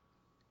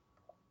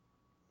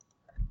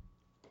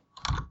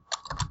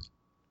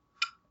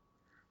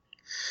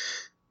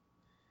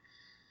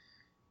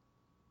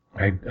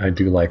 I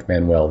do like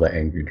Manuel the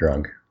Angry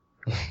Drunk.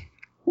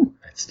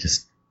 That's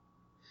just...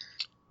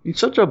 He's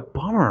such a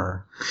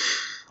bummer.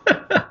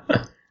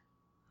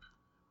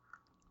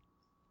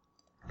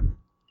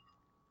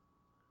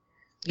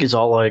 He's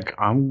all like,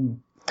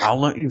 I'll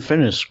let you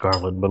finish,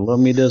 Scarlet, but let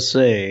me just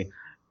say,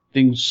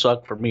 things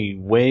suck for me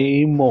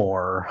way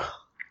more.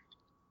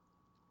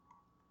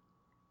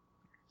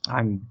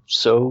 I'm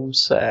so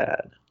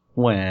sad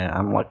when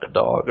I'm like a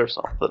dog or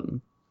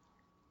something.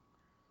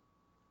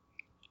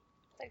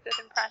 A good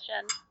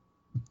impression.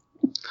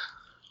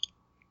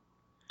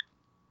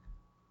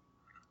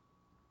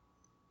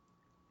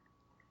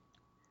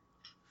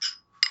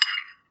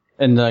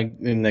 And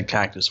the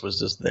cactus was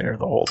just there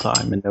the whole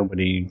time, and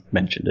nobody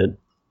mentioned it.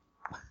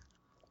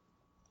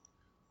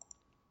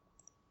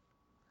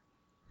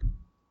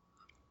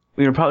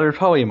 There was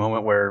probably a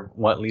moment where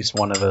at least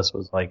one of us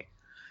was like,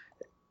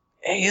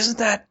 "Hey, isn't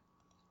that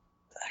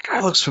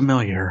guy looks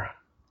familiar?"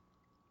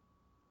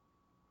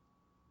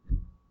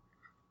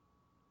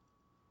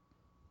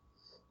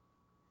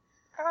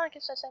 I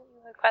guess I sent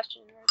you a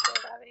question or two,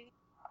 Ravi.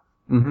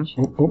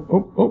 Mm-hmm.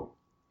 Oh.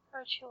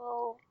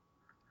 Virtual.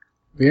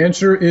 The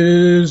answer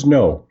is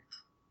no.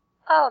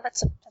 Oh,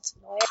 that's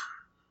annoying.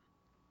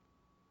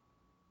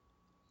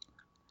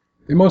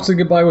 They mostly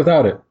get by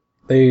without it.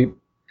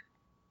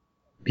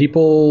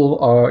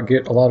 People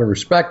get a lot of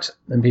respect,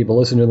 and people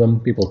listen to them.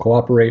 People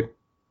cooperate.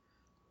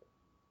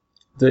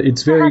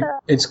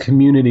 It's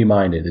community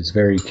minded. It's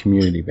very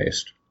community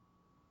based.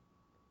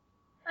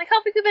 I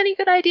can't think of any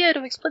good idea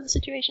to explain the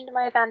situation to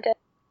my advantage.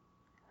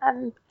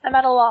 I'm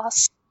at a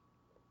loss.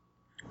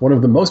 One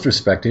of the most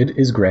respected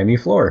is Granny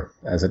Floor,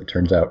 as it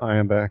turns out. I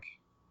am back.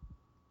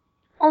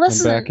 Well,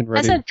 this I'm back and I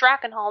ready. said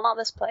Drakenhall, not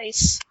this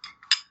place.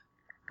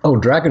 Oh,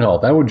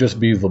 Drakenhall. That would just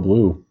be the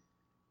blue.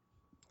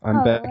 I'm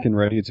Oh. back and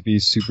ready to be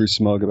super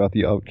smug about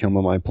the outcome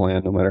of my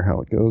plan, no matter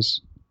how it goes.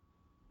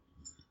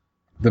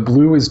 The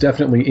blue is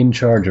definitely in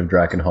charge of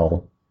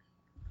Drakenhall.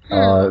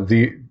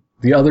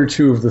 The other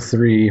two of the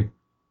three,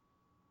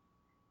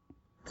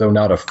 though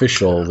not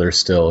official, they're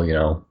still, you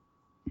know...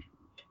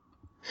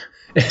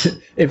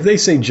 If they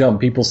say jump,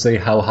 people say,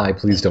 how high,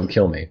 please don't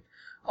kill me.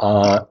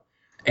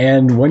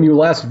 And when you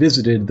last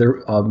visited,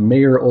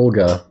 Mayor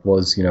Olga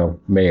was,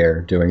 mayor,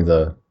 doing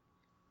the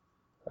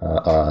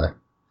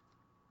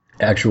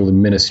actual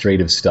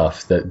administrative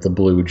stuff that the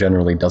blue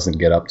generally doesn't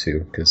get up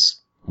to,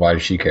 because why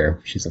does she care?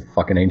 She's a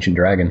fucking ancient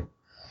dragon.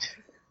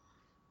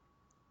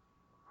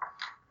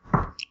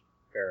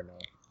 Fair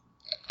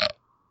enough.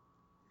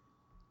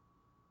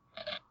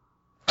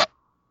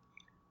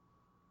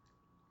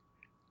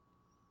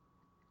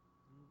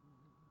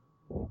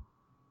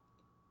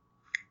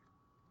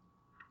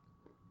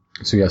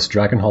 So yes,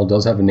 Drakenhall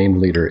does have a named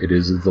leader. It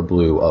is the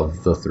blue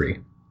of the three.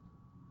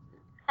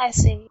 I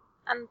see.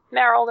 And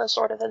Merrill is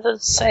sort of a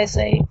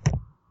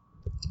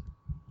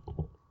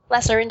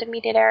lesser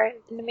intermediary.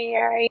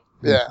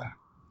 Yeah.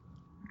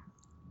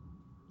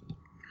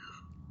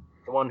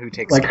 The one who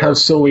takes Like care how of-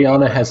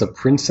 Soliana has a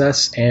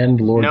princess and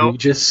Lord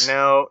Regis.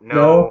 No.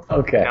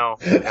 Okay. No.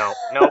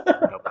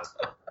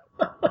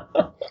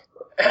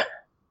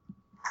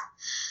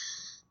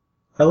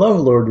 I love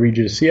Lord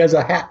Regis. He has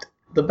a hat.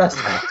 The best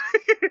hat.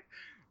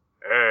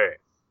 Hey.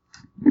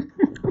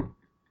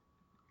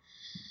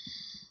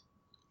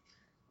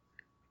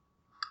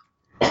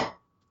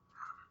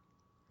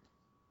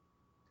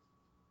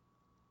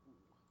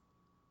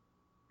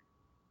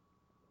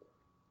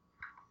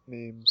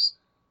 Memes.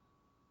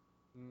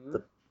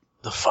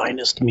 The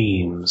finest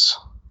memes.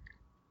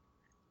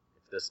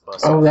 If this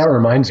bus Oh, has that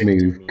reminds me.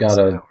 50 We've memes got an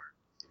a. hour,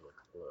 it will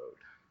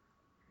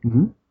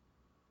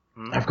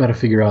explode. I've got to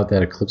figure out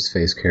that Eclipse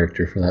Face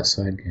character for that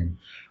side game.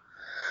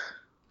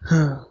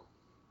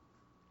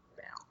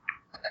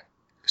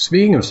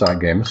 Speaking of side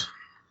games,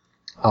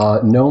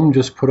 Gnome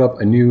just put up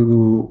a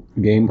new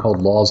game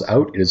called Laws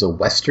Out. It is a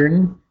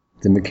Western.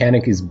 The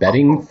mechanic is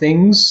betting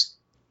things,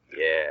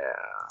 Yeah.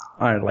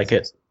 I like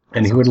it.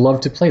 and he would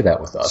love to play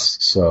that with us.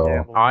 So,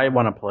 Yeah, I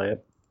want to play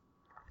it.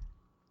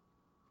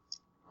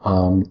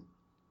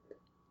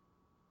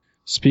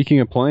 Speaking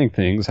of playing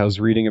things, how's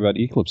reading about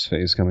Eclipse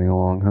Phase coming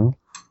along, huh?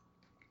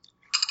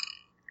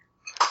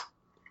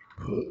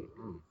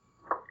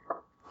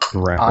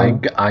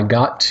 I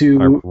got to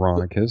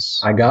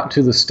Ironicus. I got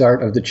to the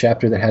start of the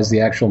chapter that has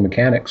the actual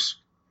mechanics.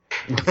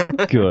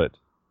 Good.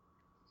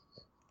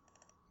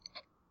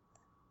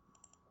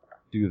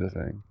 Do the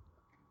thing.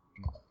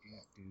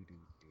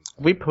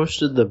 Have we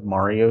posted the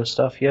Mario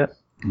stuff yet?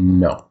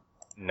 No.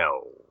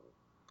 No.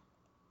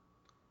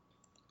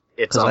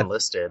 It's 'Cause I-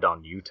 unlisted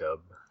on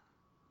YouTube.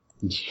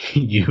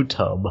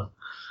 YouTube.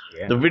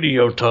 Yeah. The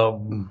video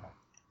tub.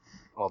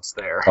 Well, it's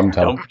there.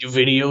 Dump your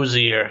videos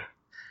here.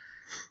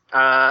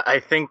 I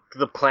think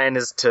the plan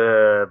is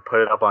to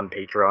put it up on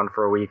Patreon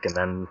for a week and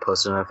then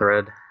post it in a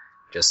thread.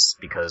 Just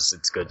because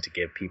it's good to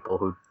give people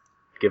who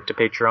give to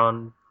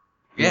Patreon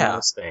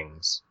those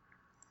things.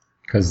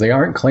 Because they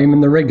aren't claiming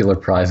the regular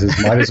prizes.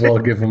 Might as well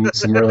give them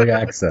some early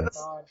access.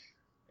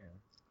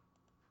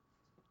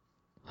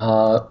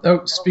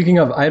 Speaking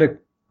of, I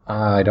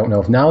don't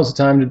know if now is the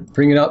time to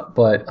bring it up,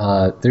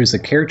 but there's a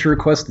character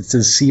request that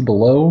says see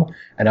below,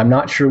 and I'm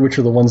not sure which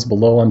of the ones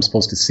below I'm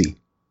supposed to see.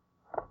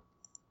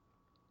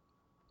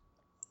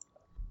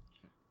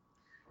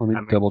 Let me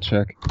double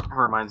check. It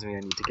reminds me I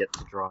need to get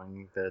to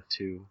drawing the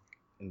two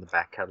in the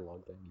back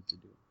catalog that I need to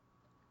do.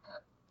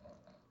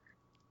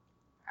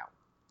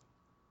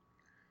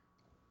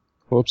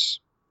 Whoops.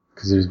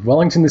 Because there's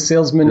Wellington the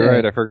Salesman. You're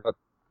and- right,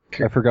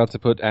 I forgot to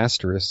put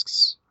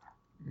asterisks.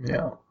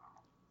 Yeah.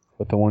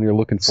 But the one you're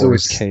looking for So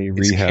is it's K.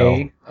 it's Rehel.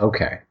 K?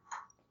 Okay.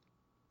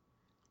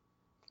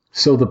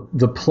 So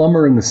the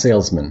plumber and the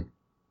salesman.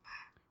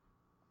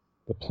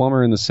 The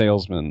plumber and the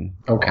salesman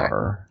Okay.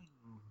 are...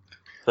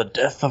 The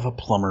death of a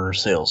plumber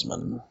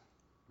salesman.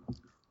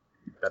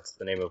 That's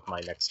the name of my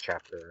next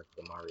chapter of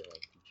the Mario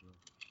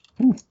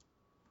RPG.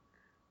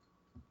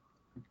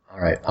 All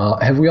right.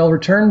 Have we all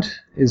returned?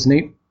 Is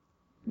Nate?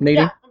 Nate?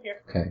 Yeah, I'm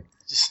here. Okay.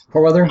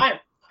 Poor weather.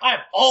 I'm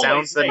always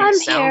Sound the- native. I'm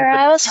sound here. the-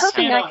 I was You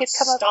hoping I cannot could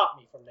come up. stop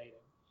me from native.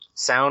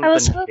 Sound I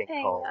was the meeting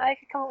hoping call. I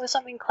could come up with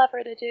something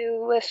clever to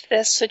do with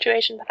this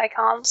situation, but I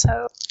can't.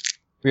 So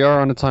We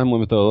are on a time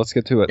limit, though. Let's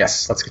get to it.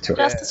 Yes, let's get to it.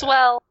 just as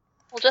well,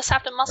 we'll just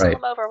have to muscle Right.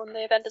 them over when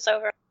the event is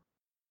over.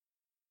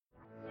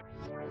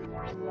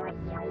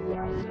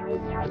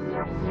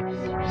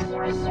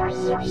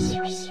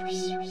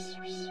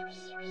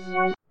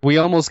 We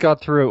almost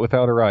got through it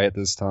without a riot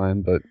this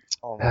time, but...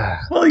 Oh, no.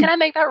 Well, Can I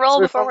make that roll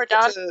before we're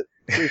done? Do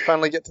we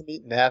finally get to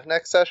meet Nav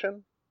next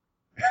session?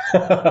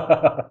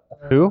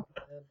 Who?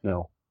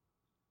 No.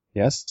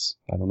 Yes?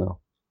 I don't know.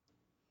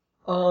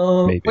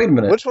 Maybe. Wait a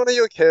minute. Which one of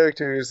your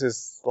characters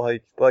is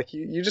like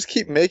you just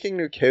keep making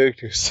new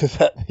characters so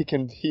that they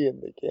can be in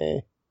the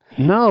game?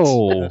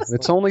 No,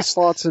 it's only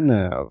slots in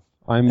Nav.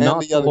 I'm And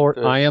not the the other Lord.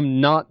 two. I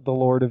am not the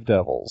Lord of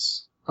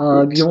Devils.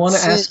 Do you want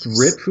to ask Jeez.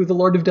 Rip who the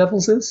Lord of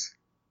Devils is?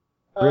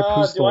 Rip,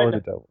 who's the Do I Lord know-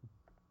 of Devils?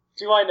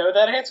 Do I know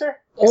that answer?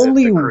 Is it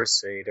Only the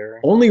Crusader?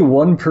 only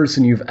one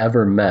person you've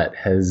ever met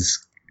has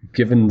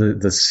given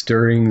the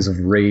stirrings of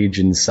rage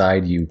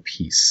inside you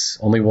peace.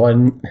 Only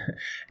one,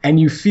 and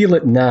you feel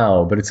it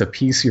now, but it's a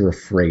peace you're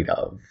afraid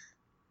of.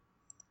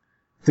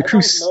 The I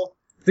don't know.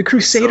 the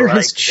Crusader Like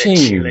has the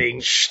chilling-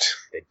 changed.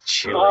 The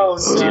chilling Oh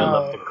still no!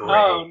 of the grave.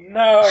 Oh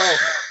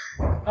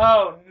no!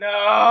 Oh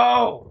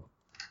no!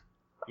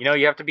 You know,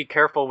 you have to be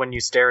careful when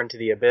you stare into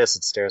the abyss.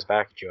 It stares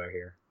back at you, I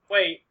hear.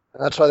 Wait,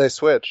 That's why they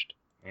switched.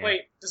 Yeah.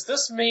 wait. Does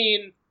this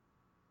mean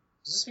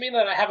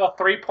that I have a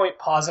 3-point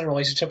positive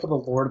relationship with the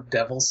Lord of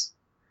Devils?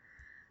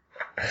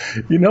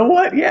 You know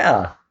what?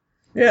 Yeah.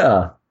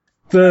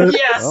 The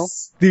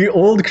Yes. the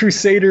old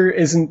Crusader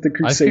isn't the I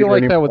Crusader feel like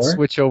anymore. that would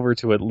switch over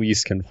to at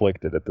least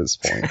conflicted at this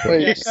point.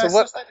 Wait, Yeah, so guys,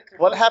 what just like the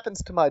what Crusader.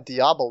 happens to my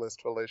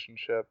Diabolist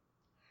relationship?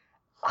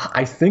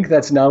 I think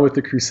that's now with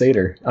the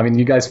Crusader. I mean,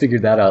 you guys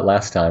figured that out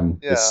last time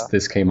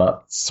this came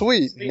up.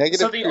 Sweet.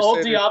 So the old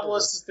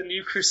Diabolist is the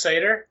new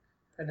Crusader,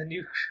 and the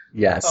new.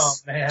 Yes. Oh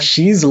man.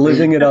 She's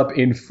living it up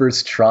in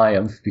First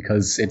Triumph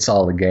because it's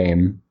all a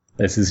game.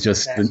 This is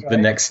just the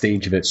next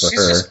stage of it for She's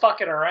her. She's just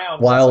fucking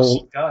around. While that's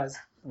what she does.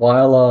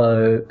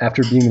 While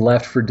after being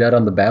left for dead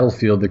on the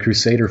battlefield, the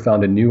Crusader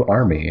found a new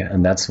army,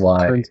 and that's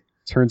why.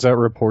 Turns out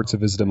reports of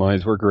his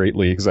demise were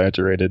greatly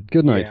exaggerated.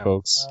 Good night,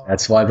 folks.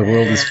 That's why the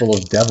world is full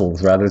of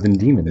devils rather than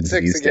demons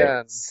these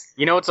days.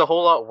 You know, it's a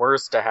whole lot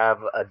worse to have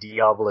a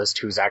Diabolist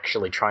who's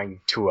actually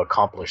trying to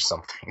accomplish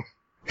something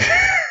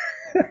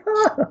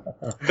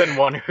than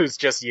one who's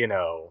just,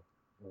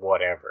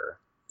 whatever.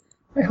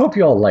 I hope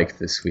you all liked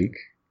this week.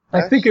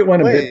 I think it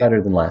went a bit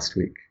better than last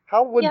week.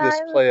 How would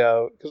this play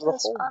out? Because the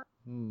whole.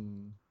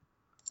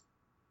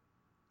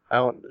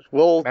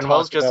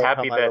 Manuel's just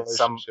happy that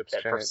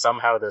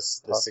somehow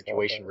this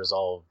situation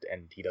resolved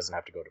and he doesn't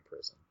have to go to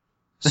prison.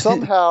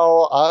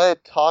 Somehow I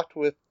talked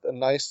with a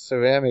nice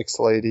ceramics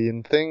lady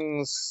and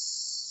things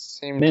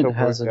seem to work out. Mint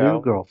has a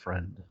new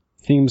girlfriend.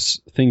 Things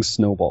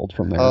snowballed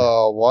from there.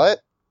 What?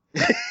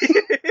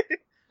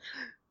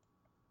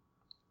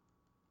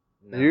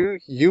 No.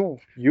 You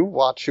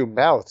watch your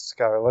mouth,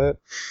 Scarlet.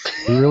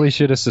 We really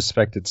should have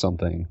suspected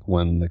something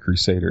when the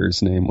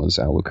Crusader's name was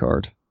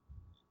Alucard.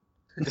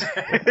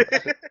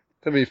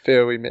 To be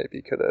fair, we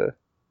maybe could have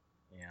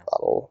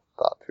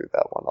thought through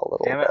that one a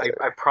little Damn it,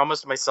 better. I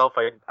promised myself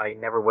I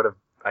never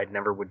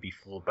would be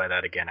fooled by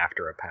that again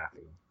after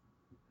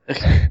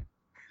Apathy.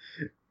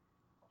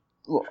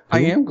 Well, I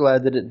am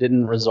glad that it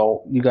didn't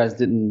result. You guys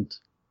didn't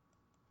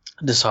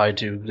decide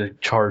to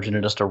charge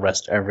and just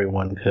arrest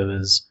everyone,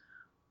 because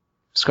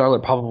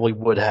Scarlet probably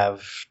would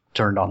have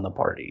turned on the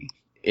party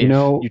if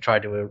you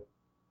tried to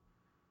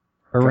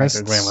arrest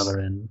her grandmother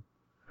in.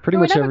 Pretty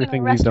much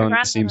everything we've done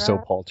seems so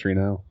paltry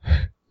now.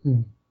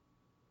 You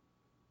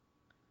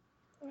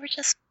were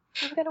just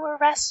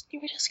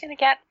gonna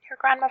get your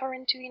grandmother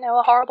into,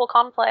 a horrible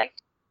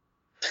conflict.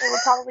 It would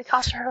probably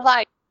cost her her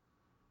life.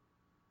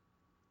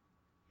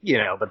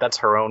 But that's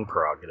her own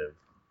prerogative.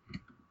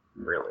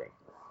 Really.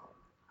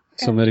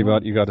 So,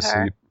 Medibot, you gotta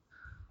sleep.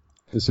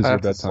 This is your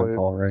bedtime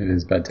call, right? It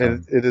is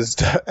bedtime. It is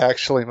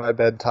actually my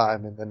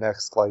bedtime in the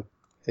next,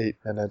 8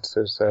 minutes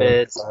or so.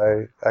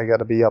 I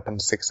gotta be up in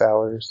 6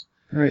 hours.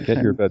 Right,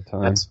 get your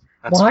bedtime.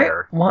 That's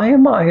fair. Why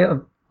am I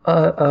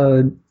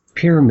a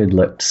pyramid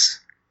lips?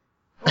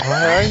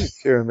 Why are you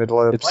pyramid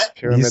lips? What?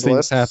 Pyramid These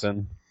lips? things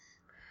happen.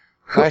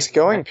 Nice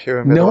going,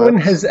 pyramid No lips.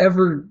 one has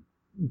ever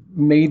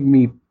made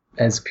me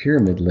as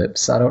pyramid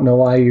lips. I don't know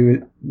why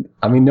you.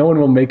 I mean, no one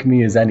will make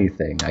me as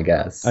anything, I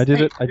guess. I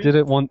did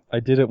it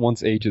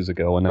once ages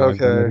ago, and now I'm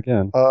doing it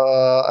again.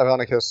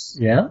 Ironicus.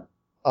 Yeah?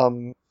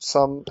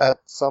 At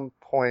some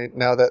point,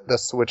 now that the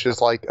Switch is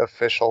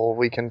official,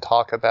 we can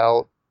talk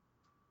about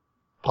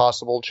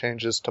possible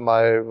changes to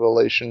my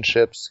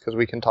relationships, because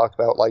we can talk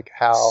about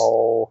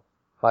how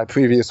my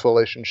previous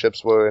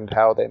relationships were and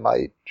how they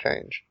might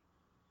change.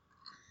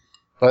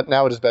 But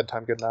now it is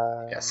bedtime. Good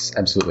night. Yes,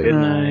 absolutely. Good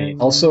night.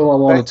 Also, I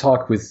want to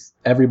talk with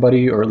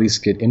everybody, or at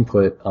least get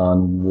input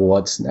on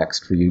what's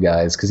next for you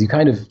guys, because you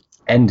kind of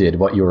ended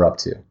what you were up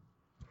to.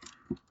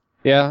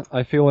 Yeah,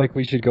 I feel like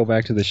we should go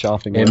back to the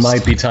shopping It list.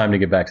 might be time to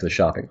get back to the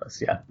shopping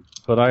list, yeah.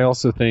 But I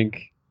also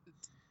think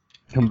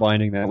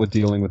combining that with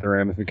dealing with the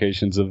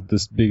ramifications of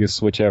this biggest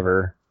Switch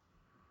ever,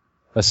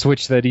 a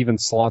Switch that even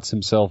Slots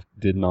himself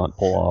did not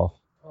pull off.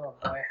 Oh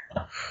boy,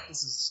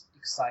 this is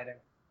exciting.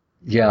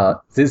 Yeah,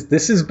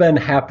 this has been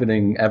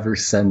happening ever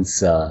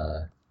since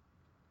ever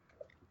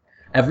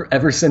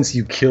since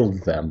you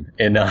killed them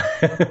in that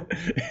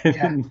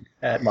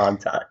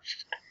montage.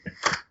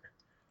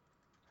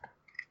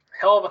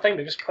 Hell of a thing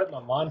to just put in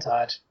a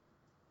montage.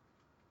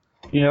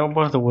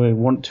 By the way,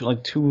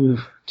 two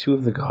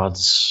of the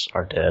gods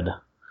are dead.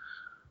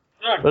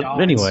 They're not But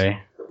gods.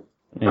 anyway,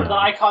 The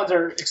icons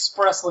are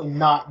expressly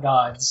not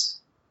gods.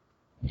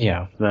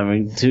 yeah. I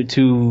mean,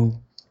 two.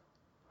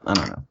 I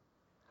don't know.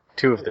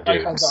 Two of the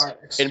Icons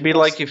dudes. are It'd be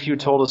like if you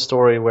told a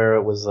story where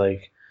it was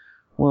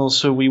well,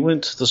 so we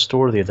went to the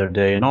store the other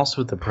day, and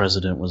also the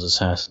president was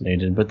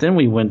assassinated, but then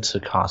we went to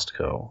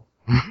Costco.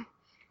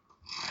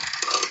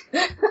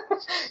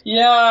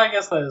 Yeah, I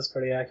guess that is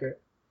pretty accurate.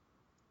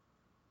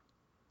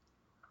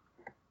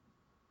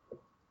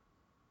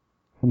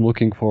 I'm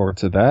looking forward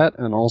to that,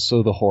 and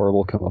also the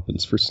horrible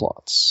comeuppance for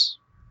Slots.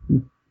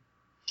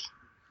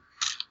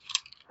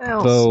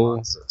 Well,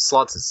 Though-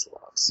 Slots is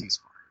Slots. He's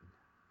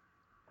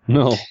fine.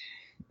 No,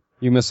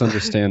 you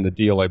misunderstand the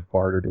deal I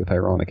bartered with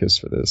Ironicus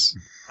for this.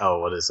 Oh,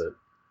 what is it?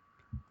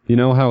 You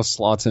know how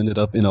Slots ended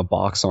up in a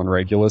box on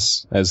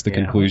Regulus as the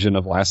conclusion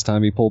of last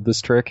time he pulled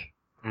this trick?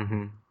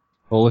 Mm-hmm.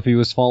 Well, if he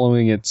was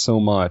following it so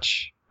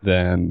much,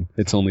 then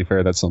it's only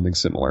fair that something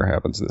similar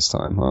happens this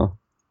time, huh?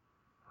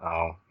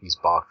 Oh, he's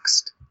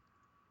boxed.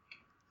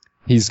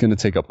 He's gonna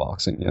take up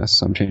boxing,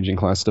 yes. I'm changing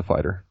class to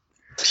fighter.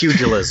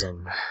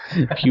 Pugilism.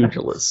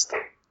 Pugilist.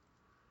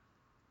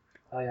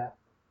 Oh yeah.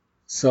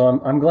 So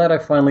I'm glad I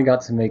finally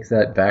got to make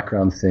that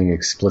background thing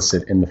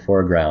explicit in the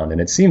foreground,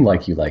 and it seemed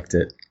like you liked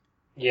it.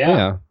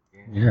 Yeah.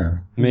 Yeah.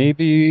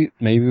 Maybe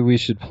we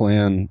should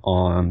plan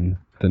on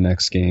the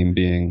next game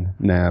being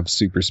Nav's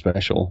Super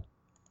Special.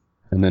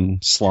 And then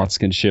slots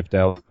can shift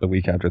out the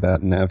week after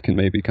that, and Nav can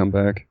maybe come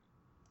back.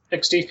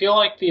 Ix, do you feel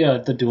like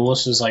the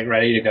duelist is like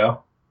ready to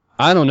go?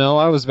 I don't know.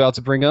 I was about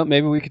to bring up,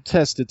 maybe we could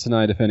test it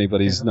tonight if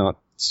anybody's not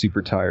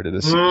super tired of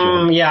this.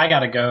 subject. Yeah, I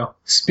gotta go.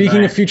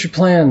 Speaking of future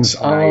plans,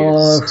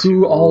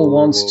 who all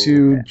wants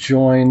to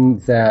join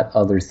that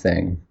other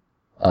thing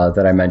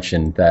that I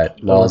mentioned,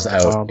 that Laws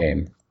Out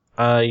game?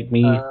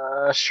 Me.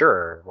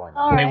 Sure. Why not?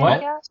 All right, what? I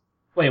guess.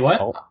 Wait, what?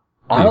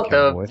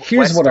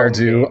 Here's what I'll Western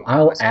do. game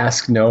I'll was-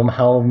 ask Gnome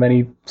how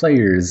many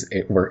players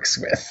it works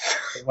with.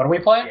 What are we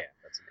playing? Yeah,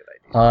 that's a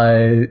good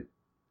idea.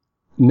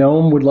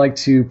 Gnome would like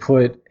to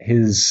put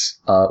his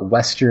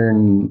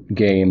Western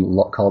game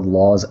called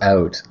Laws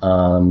Out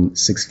on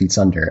 6 Feet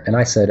Under, and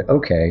I said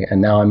okay.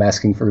 And now I'm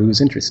asking for who's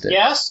interested.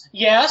 Yes.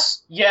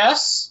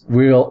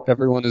 We'll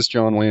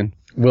John Wayne.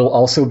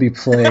 also be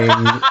playing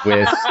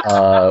with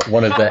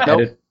one of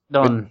the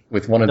Done.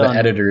 with one of the Done.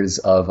 editors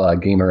of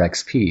Gamer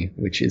XP,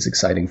 which is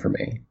exciting for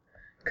me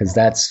because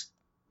that's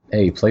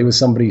play with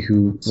somebody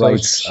who So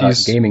writes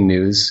she's- gaming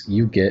news.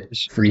 You get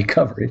free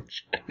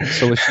coverage.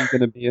 So is she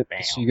gonna be?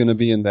 Is she gonna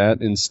be in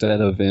that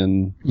instead of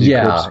in? the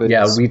Yeah, Eclipse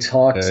yeah. phase? We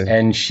talked, Okay.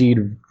 and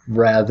she'd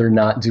rather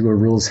not do a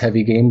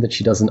rules-heavy game that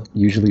she doesn't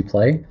usually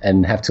play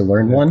and have to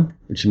learn one.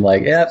 Which I'm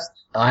like, yep,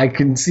 I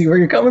can see where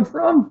you're coming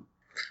from.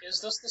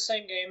 Is this the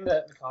same game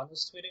that Mikon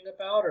was tweeting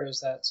about, or is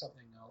that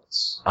something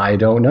else? I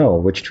don't know.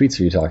 Which tweets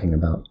are you talking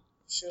about?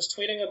 She was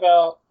tweeting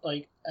about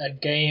like a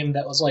game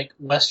that was like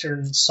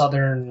Western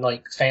Southern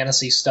like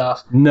fantasy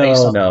stuff. based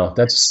No, on no.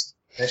 That's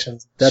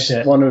missions. That's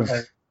one of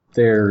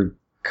their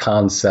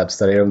concepts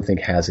that I don't think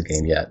has a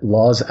game yet.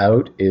 Laws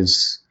Out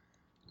is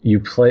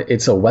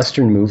it's a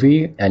Western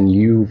movie and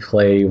you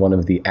play one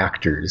of the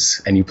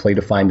actors and you play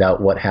to find out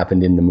what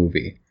happened in the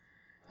movie.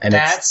 And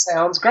That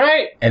sounds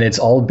great. it's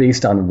all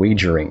based on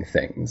wagering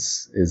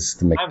things is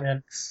the I'm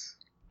in.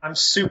 I'm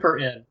super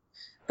in.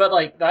 But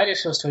like the idea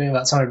she was tweeting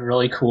about sounded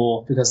really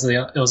cool because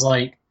it was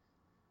like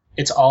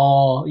it's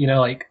all,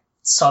 like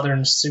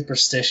Southern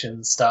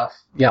superstition stuff.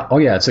 Yeah, oh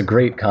yeah, it's a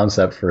great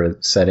concept for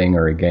a setting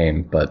or a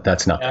game, but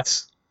that's not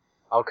this.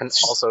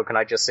 Can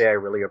I just say I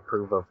really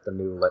approve of the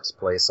new Let's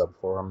Play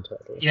subforum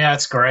title? Yeah,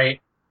 it's great.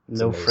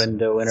 No amazing.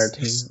 friendo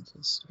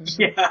entertainment.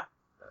 Yeah.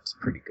 That's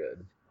pretty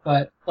good.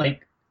 But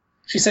like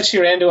she said she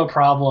ran into a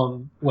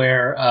problem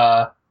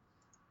where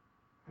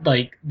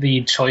like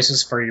the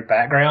choices for your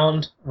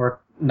background were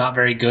not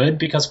very good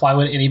because why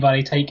would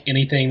anybody take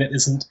anything that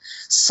isn't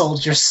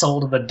sold your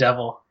soul to the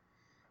devil?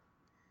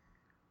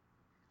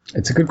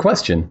 It's a good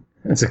question.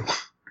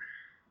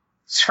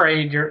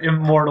 Trade your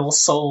immortal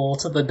soul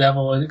to the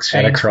devil in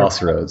exchange At a for-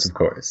 crossroads, of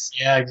course.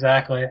 Yeah,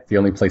 exactly. The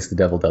only place the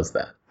devil does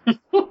that.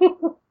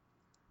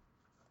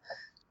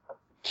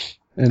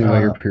 Anyway,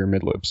 your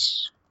pyramid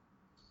lips.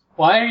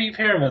 Why are you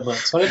Pyramid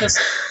Lips?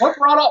 What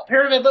brought up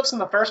Pyramid Lips in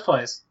the first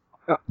place?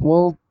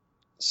 Well,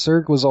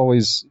 Serg was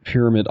always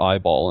pyramid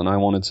eyeball, and I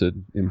wanted to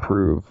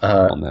improve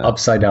on that.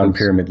 Upside down Because-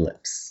 pyramid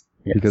lips.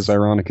 Yes. Because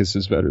Ironicus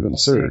is better than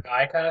Serg.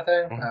 Eye kind of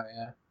thing? Oh,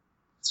 yeah.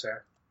 That's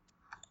fair.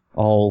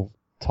 All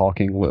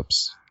talking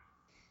lips.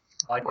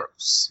 I like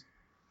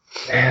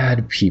it.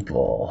 Add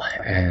people.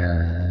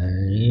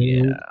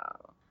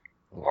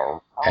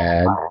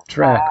 Add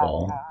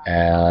Drackle.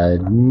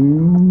 Add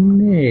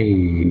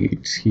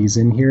Nate. He's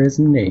in here as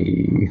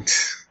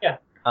Nate.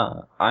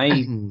 I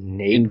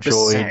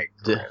enjoyed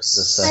the I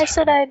session.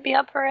 said I'd be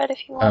up for it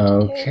if you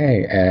wanted to.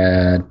 Okay,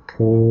 add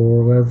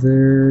Poor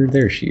Weather.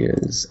 There she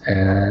is.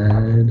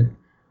 Add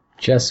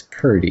Jess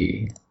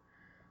Purdy.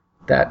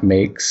 That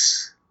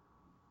makes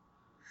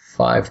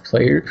 5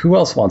 players. Who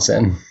else wants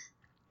in?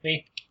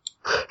 Me.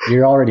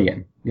 You're already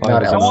in. You're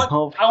not I Ellen.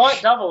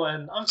 want double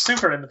in. I'm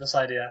super into this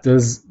idea.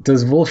 Does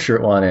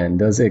Wolfshirt want in?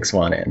 Does Ix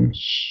want in?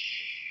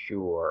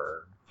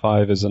 Sure.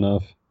 5 is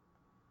enough.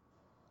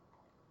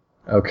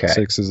 Okay.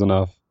 6 is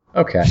enough.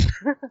 Okay.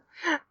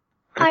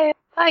 I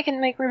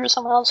can make room for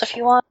someone else if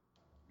you want.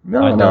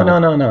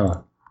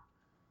 No.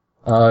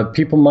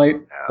 People might,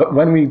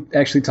 when we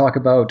actually talk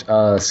about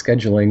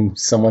scheduling,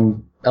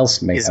 someone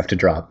else may have to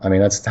drop. I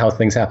mean, that's how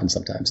things happen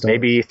sometimes.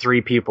 Maybe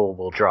 3 people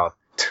will drop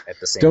at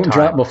the same Don't time.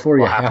 drop before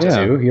you We'll have to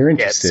to. You're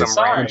get interested.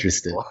 some random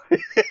Interested. people.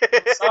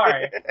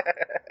 Sorry.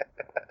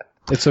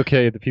 It's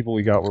okay, the people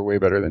we got were way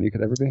better than you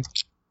could ever be.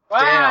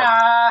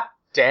 Ah!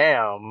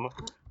 Damn.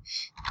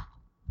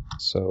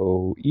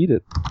 So, eat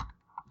it.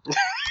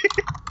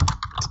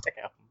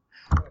 Damn.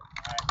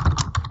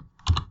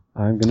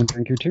 I'm gonna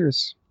drink your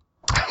tears.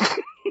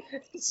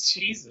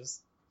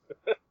 Jesus.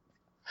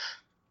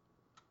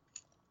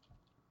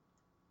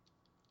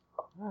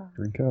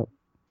 Drink up.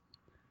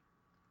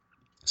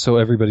 So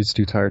everybody's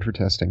too tired for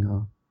testing, huh?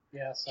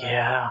 Yeah. Sorry.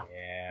 Yeah.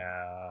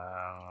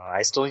 Yeah.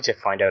 I still need to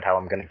find out how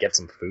I'm gonna get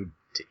some food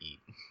to eat.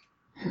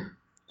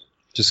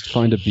 Just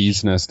find a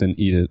bee's nest and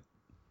eat it.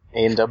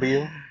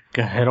 A&W?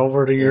 Head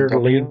over to your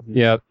lead.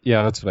 Yeah,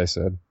 that's what I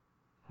said.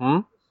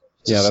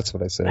 Yeah, that's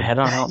what I said. Head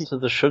on out to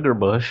the sugar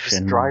bush Just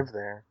and drive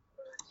there.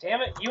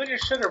 Damn it, you and your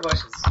sugar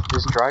bushes.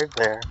 Just drive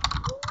there.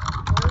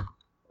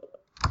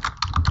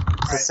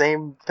 It's the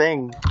same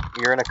thing.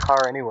 You're in a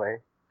car anyway.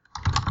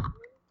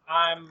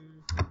 I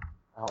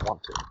don't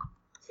want to.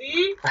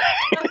 See?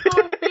 That's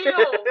how I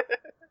feel.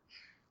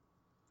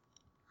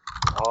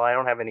 Oh, I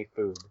don't have any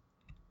food.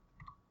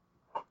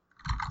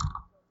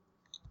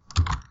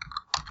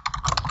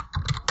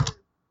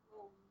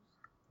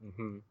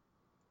 Mm-hmm.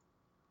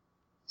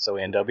 So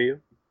NW?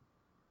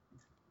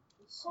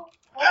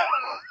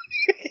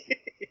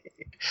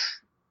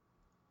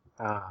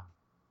 Ah.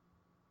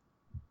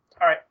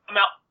 Alright, I'm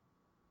out.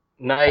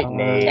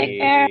 Night, Take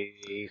care.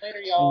 Nate.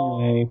 Later,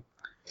 y'all. Anyway,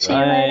 See you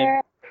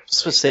later.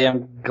 just to say,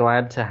 I'm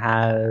glad to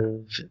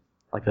have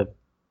like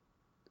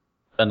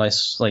a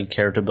nice like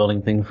character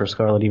building thing for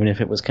Scarlet, even if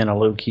it was kind of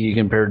low key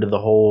compared to the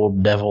whole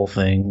devil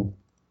thing.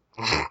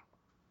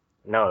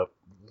 No, it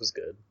was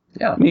good.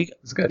 Yeah, I mean,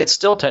 it's good. it's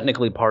still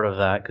technically part of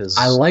that because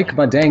I like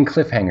my dang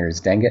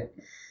cliffhangers, dang it.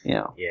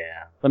 yeah.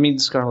 Yeah. I mean,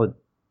 Scarlet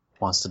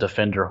wants to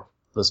defend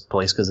this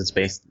place because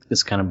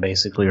it's kind of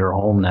basically her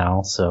home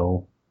now.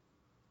 So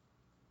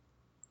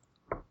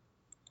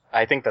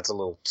I think that's a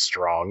little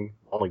strong.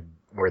 Only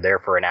we're there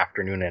for an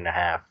afternoon and a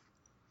half.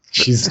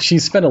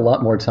 She's spent a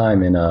lot more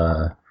time in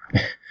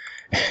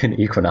in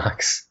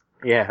Equinox.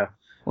 Yeah.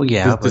 well,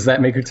 yeah. Does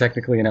that make her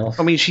technically an elf?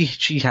 I mean,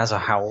 she has a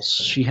house.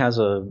 She has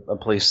a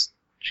place.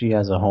 She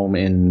has a home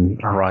in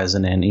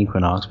Horizon and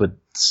Equinox, but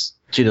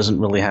she doesn't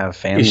really have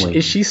family.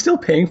 Is she still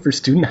paying for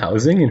student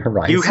housing in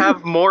Horizon? You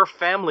have more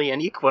family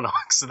in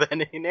Equinox than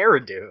in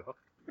Eridu.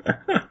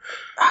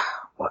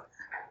 What?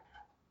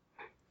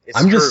 It's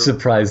I'm true. just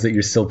surprised that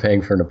you're still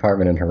paying for an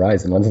apartment in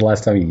Horizon. When's the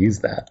last time you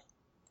used that?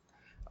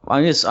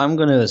 I'm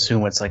gonna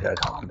assume it's like a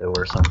condo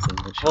or something.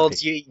 that she Well,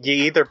 pays- you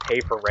either pay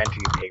for rent or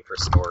you pay for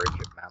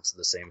storage. It amounts to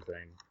the same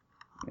thing.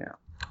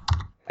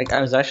 I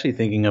was actually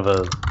thinking of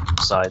a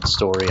side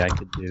story I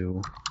could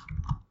do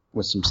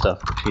with some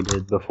stuff that she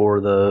did before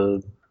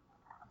the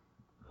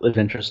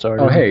adventure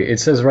started. Oh, hey,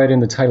 it says right in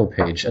the title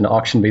page, an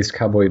auction-based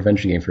cowboy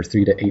adventure game for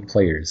 3 to 8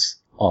 players.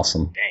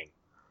 Awesome. Dang.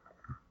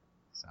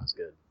 Sounds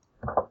good.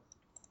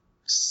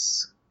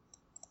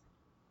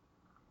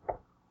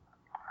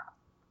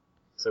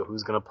 So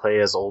who's gonna play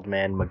as Old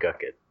Man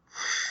McGucket?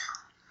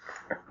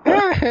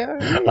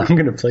 I'm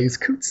gonna play as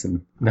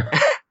Kootson. No.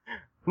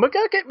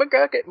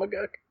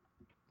 McGucket.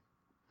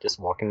 Just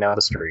walking down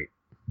the street.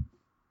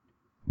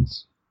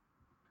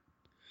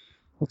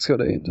 Let's go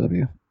to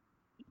A&W.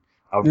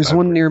 I- There's I-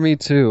 one near me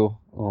too.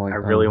 Oh, I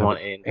really want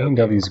A&W.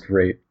 A&W's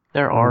great.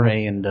 There are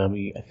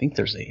A&W. I think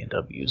there's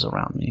A&Ws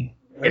around me.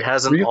 It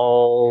has an Real-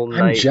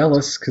 all-night I'm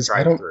jealous because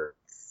I don't drive-through.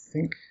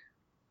 think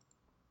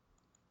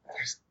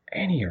there's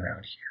any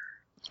around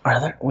here. Are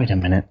there? Wait a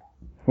minute.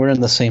 We're in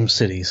the same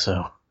city,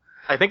 so.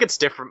 I think it's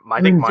different. I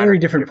We're think in mine very are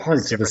different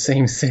parts of the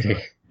same city.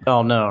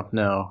 Oh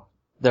no.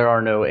 There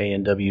are no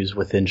A&Ws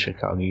within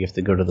Chicago. You have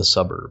to go to the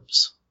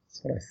suburbs.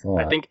 That's what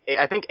I thought.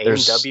 I think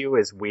There's- A&W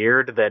is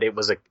weird that it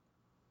was a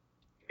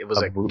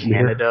root beer?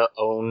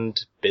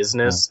 Canada-owned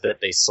business that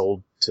they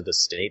sold to the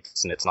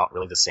States, and it's not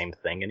really the same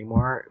thing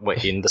anymore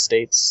in the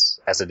States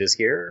as it is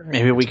here.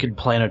 Maybe we could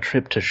plan a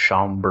trip to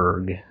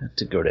Schaumburg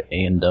to go to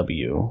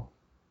A&W.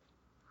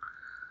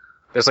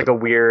 There's like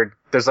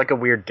a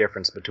weird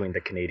difference between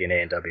the Canadian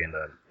A&W and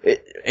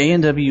the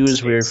A&W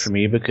is weird States. for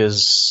me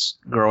because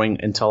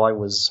until I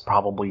was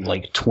probably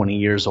like 20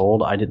 years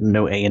old, I didn't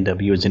know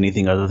A&W as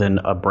anything other than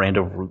a brand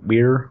of root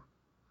beer.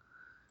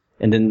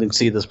 And then to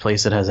see this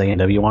place that has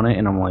A&W on it,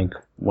 and I'm like,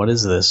 what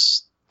is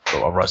this?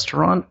 Oh, a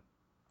restaurant?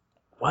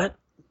 What?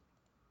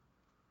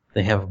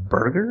 They have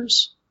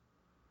burgers?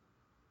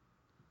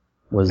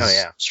 Was Oh,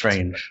 yeah.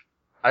 strange.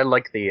 I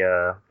like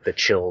the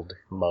chilled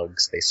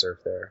mugs they serve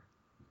there.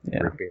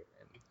 Yeah. Root beer,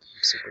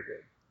 super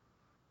good.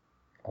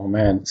 Oh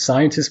man,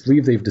 scientists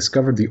believe they've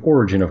discovered the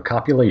origin of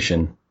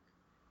copulation.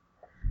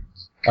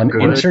 An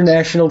Good.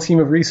 international team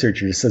of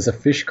researchers says a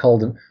fish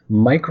called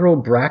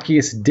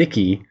Microbrachius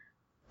dickii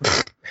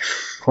Of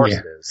course Yeah.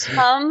 it is.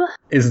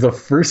 is the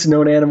first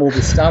known animal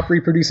to stop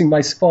reproducing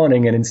by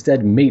spawning and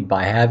instead mate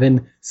by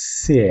having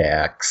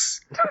sex.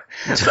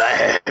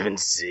 By having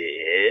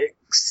sex.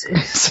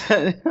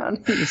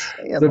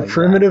 The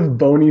primitive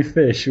bony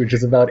fish, which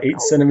is about 8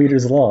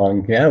 centimeters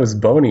long, yeah, it was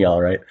bony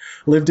alright,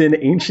 lived in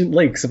ancient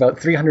lakes about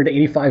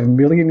 385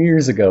 million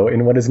years ago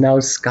in what is now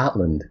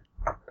Scotland.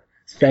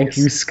 Thank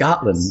you,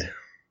 Scotland.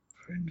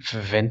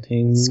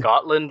 Venting.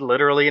 Scotland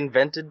literally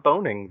invented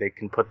boning. They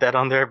can put that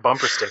on their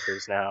bumper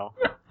stickers now.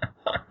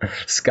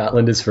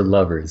 Scotland is for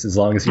lovers, as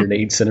long as you're an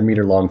 8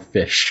 centimeter long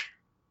fish.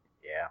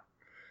 Yeah.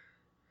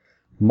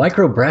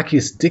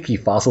 Microbrachius dickii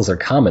fossils are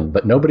common,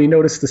 but nobody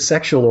noticed the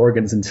sexual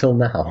organs until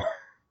now.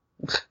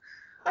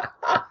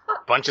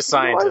 Bunch of I was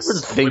scientists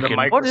with a thinking,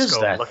 what is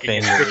microscope that looking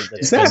thing at fish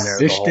that's Is that been there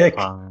fish the whole dick?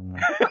 time?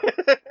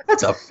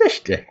 That's a fish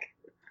dick.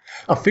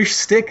 A fish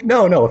stick?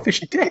 No, a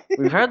fish dick.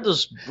 We've had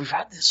these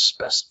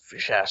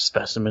fish ass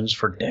specimens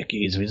for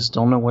decades. We just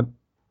don't know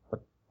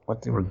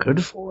what they were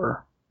good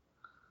for.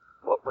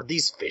 What what were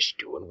these fish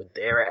doing with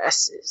their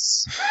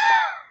asses?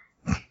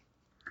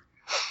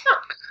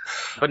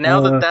 But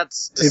now that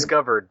that's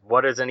discovered,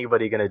 what is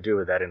anybody going to do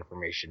with that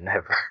information?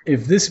 Never.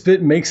 If this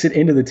bit makes it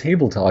into the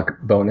Table Talk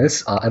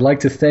bonus, I'd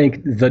like to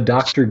thank the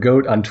Dr.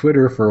 Goat on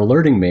Twitter for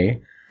alerting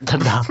me.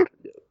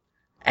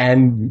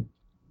 And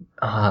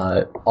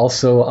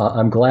also,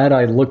 I'm glad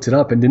I looked it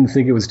up and didn't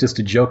think it was just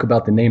a joke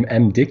about the name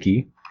M.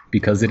 Dickey,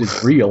 because it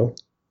is real.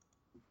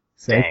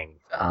 So Dang.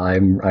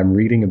 I'm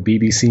reading a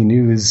BBC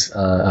News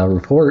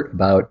report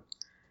about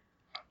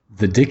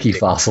the Dickey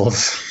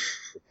fossils.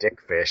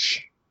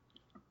 Dickfish.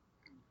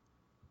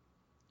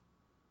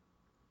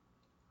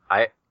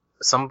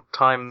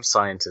 Sometimes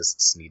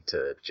scientists need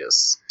to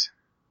just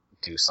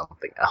do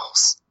something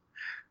else.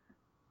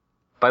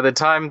 By the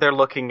time they're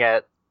looking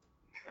at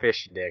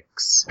fish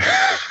dicks, they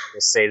should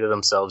just say to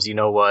themselves, you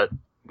know what?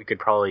 We could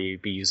probably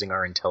be using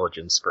our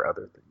intelligence for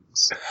other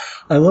things.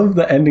 I love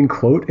the ending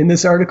quote in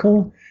this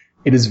article.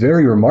 It is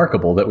very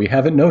remarkable that we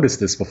haven't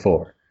noticed this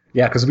before.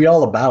 Yeah, because we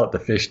all about the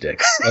fish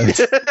dicks.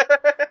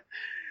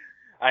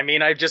 I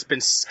mean, I've just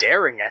been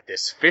staring at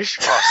this fish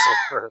fossil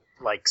for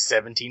like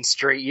 17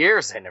 straight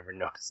years. I never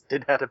noticed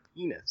it had a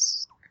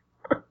penis.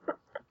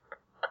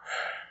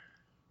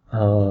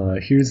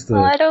 Here's the...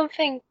 Well, I don't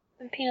think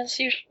the penis is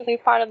usually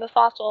part of the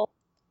fossil.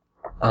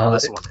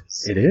 This one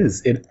is. It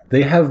is.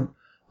 They have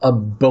a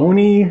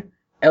bony,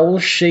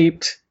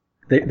 L-shaped...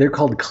 They're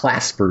called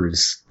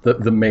claspers,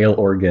 the male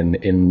organ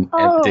in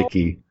M.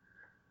 Dickey.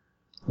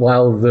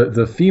 While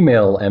the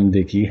female M.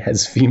 Dickey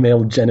has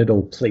female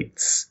genital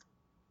plates.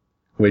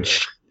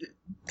 Which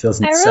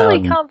doesn't I sound...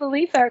 really can't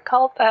believe they're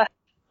called that.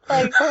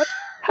 Like, how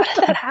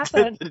did that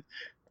happen?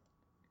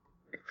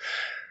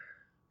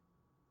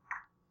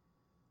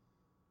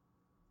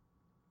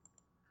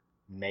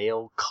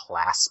 Male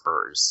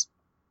claspers.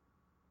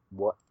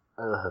 What?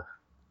 I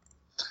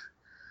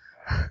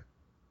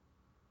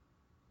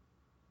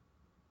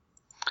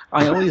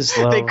always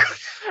love...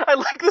 I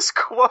like this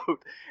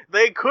quote.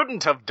 They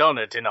couldn't have done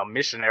it in a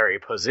missionary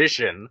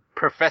position.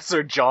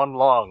 Professor John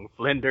Long,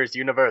 Flinders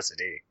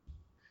University.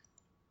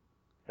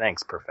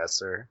 Thanks,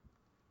 Professor.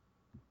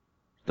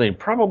 They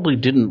probably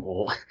didn't...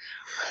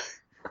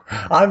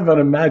 I've been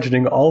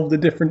imagining all of the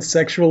different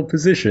sexual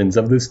positions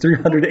of this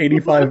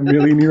 385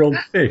 million-year-old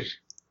fish.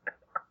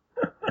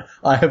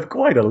 I have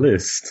quite a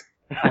list.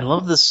 I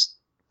love this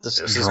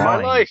is my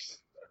life.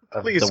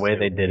 Please the way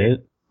they did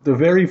it. The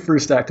very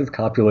first act of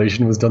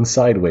copulation was done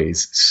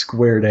sideways,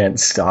 square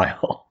dance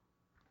style.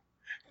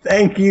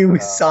 Thank you,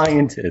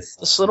 scientists.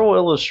 This little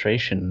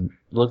illustration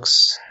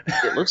looks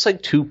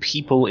like two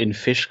people in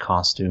fish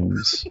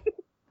costumes.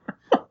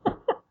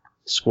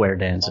 Square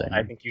dancing.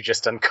 I think you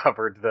just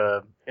uncovered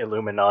the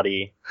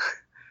Illuminati.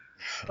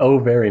 Oh,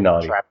 very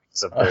naughty.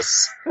 Trappings of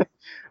this.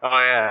 Oh,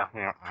 yeah.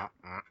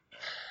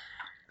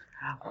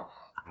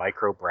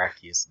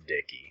 Microbrachius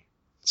Dickey.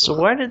 So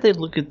why did they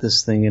look at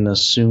this thing and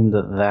assume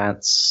that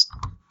that's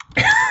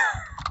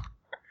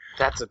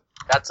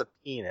a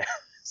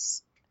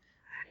penis?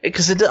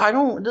 Because it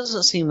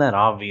doesn't seem that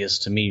obvious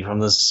to me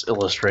from this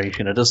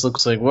illustration. It just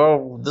looks like,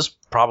 well, this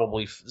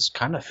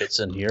kind of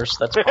fits in here, so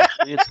that's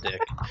probably its dick.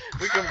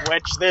 We can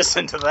wedge this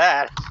into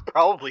that.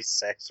 Probably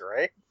sex,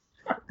 right?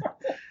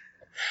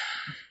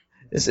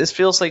 This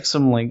feels like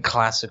some like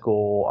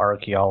classical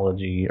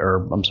archaeology,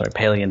 or I'm sorry,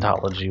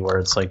 paleontology, where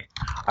it's like,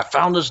 I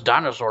found this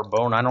dinosaur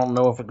bone. I don't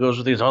know if it goes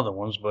with these other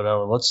ones, but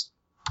let's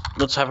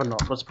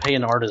pay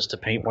an artist to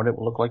paint what it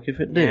would look like if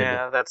it did.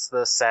 Yeah, that's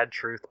the sad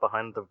truth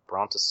behind the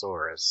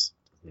Brontosaurus.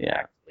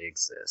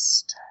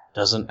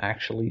 Doesn't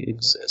actually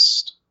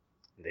exist.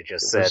 They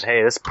just said,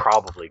 hey, this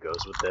probably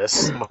goes with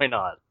this. Why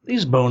not?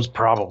 These bones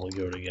probably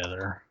go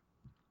together.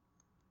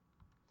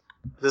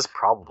 This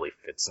probably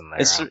fits in there.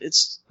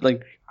 It's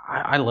like,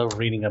 I love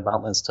reading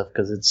about that stuff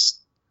because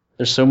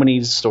there's so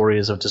many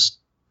stories of just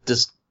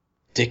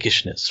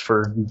dickishness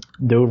for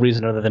no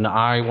reason other than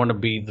I want to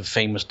be the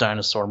famous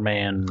dinosaur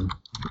man,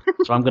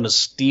 so I'm going to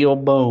steal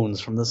bones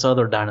from this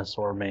other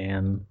dinosaur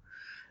man,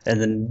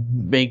 and then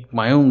make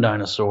my own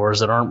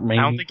dinosaurs that aren't made.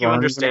 I don't think you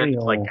understand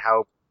like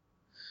how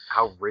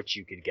rich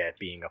you could get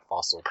being a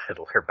fossil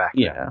peddler back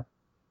then. Yeah,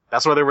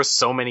 that's why there were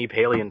so many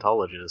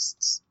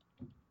paleontologists,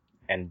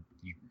 and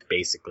you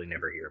basically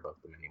never hear about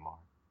them anymore.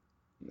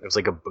 It was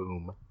like a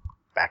boom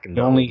back in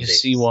the only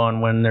days. See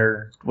one when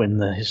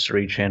the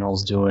History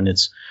Channel's doing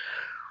it's.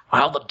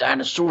 How the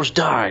dinosaurs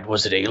died?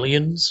 Was it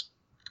aliens?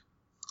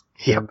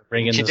 Yep,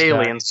 bringing this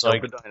aliens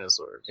like the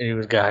dinosaurs.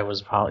 And the guy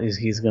was probably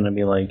he's going to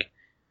be like,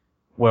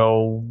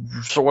 well,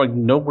 so like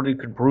nobody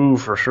could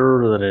prove for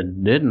sure that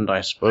it didn't.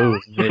 I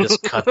suppose they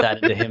just cut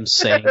that into him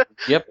saying,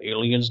 "Yep,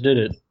 aliens did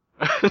it,"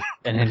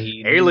 and then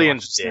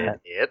aliens did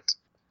it.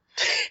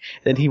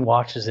 Then he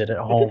watches it at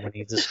home and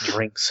he just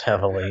drinks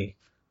heavily.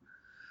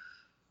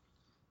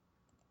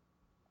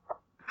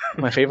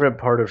 My favorite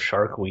part of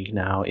Shark Week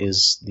now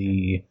is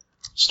the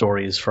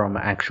stories from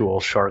actual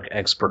shark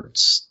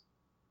experts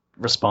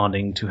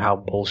responding to how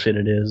bullshit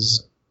it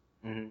is.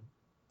 Mm-hmm.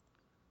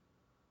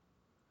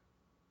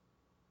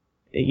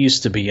 It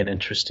used to be an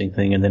interesting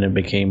thing, and then it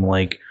became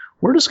like,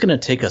 we're just gonna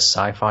take a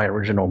sci-fi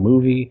original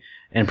movie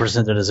and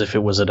present it as if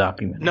it was a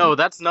documentary. No,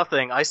 that's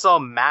nothing. I saw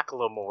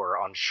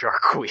Macklemore on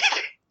Shark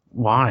Week.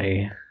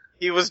 Why?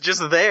 He was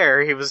just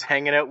there. He was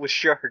hanging out with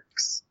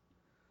sharks.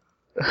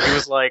 He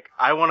was like,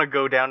 I want to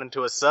go down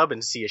into a sub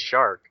and see a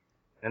shark.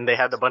 And they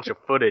had a bunch of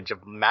footage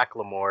of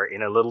Macklemore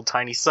in a little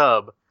tiny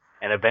sub,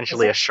 and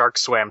eventually a shark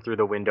swam through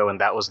the window,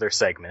 and that was their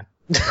segment.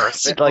 Or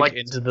like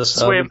into the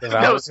sub swim, and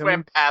devoured him?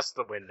 swam past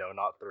the window,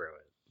 not through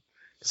it.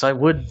 So I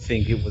would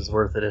think it was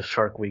worth it if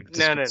Shark Week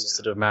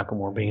consisted of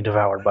Macklemore being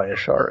devoured by a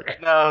shark.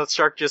 No, the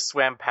shark just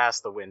swam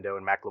past the window,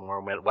 and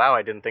Macklemore went, wow,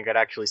 I didn't think I'd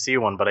actually see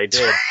one, but I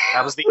did.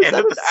 That was the end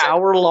of the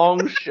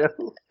hour-long show.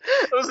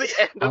 That was the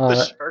end of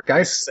the Shark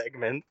Week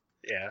segment.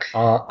 Yeah.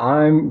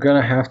 I'm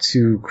gonna have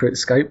to quit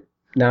Skype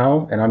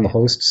now, and I'm the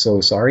host, so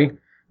sorry.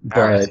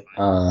 But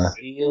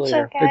See you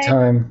later. Okay. good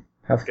time.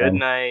 Have fun. Good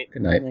night.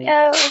 Good night.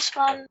 Yeah, it was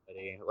fun.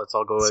 Let's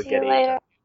all go See get you a later.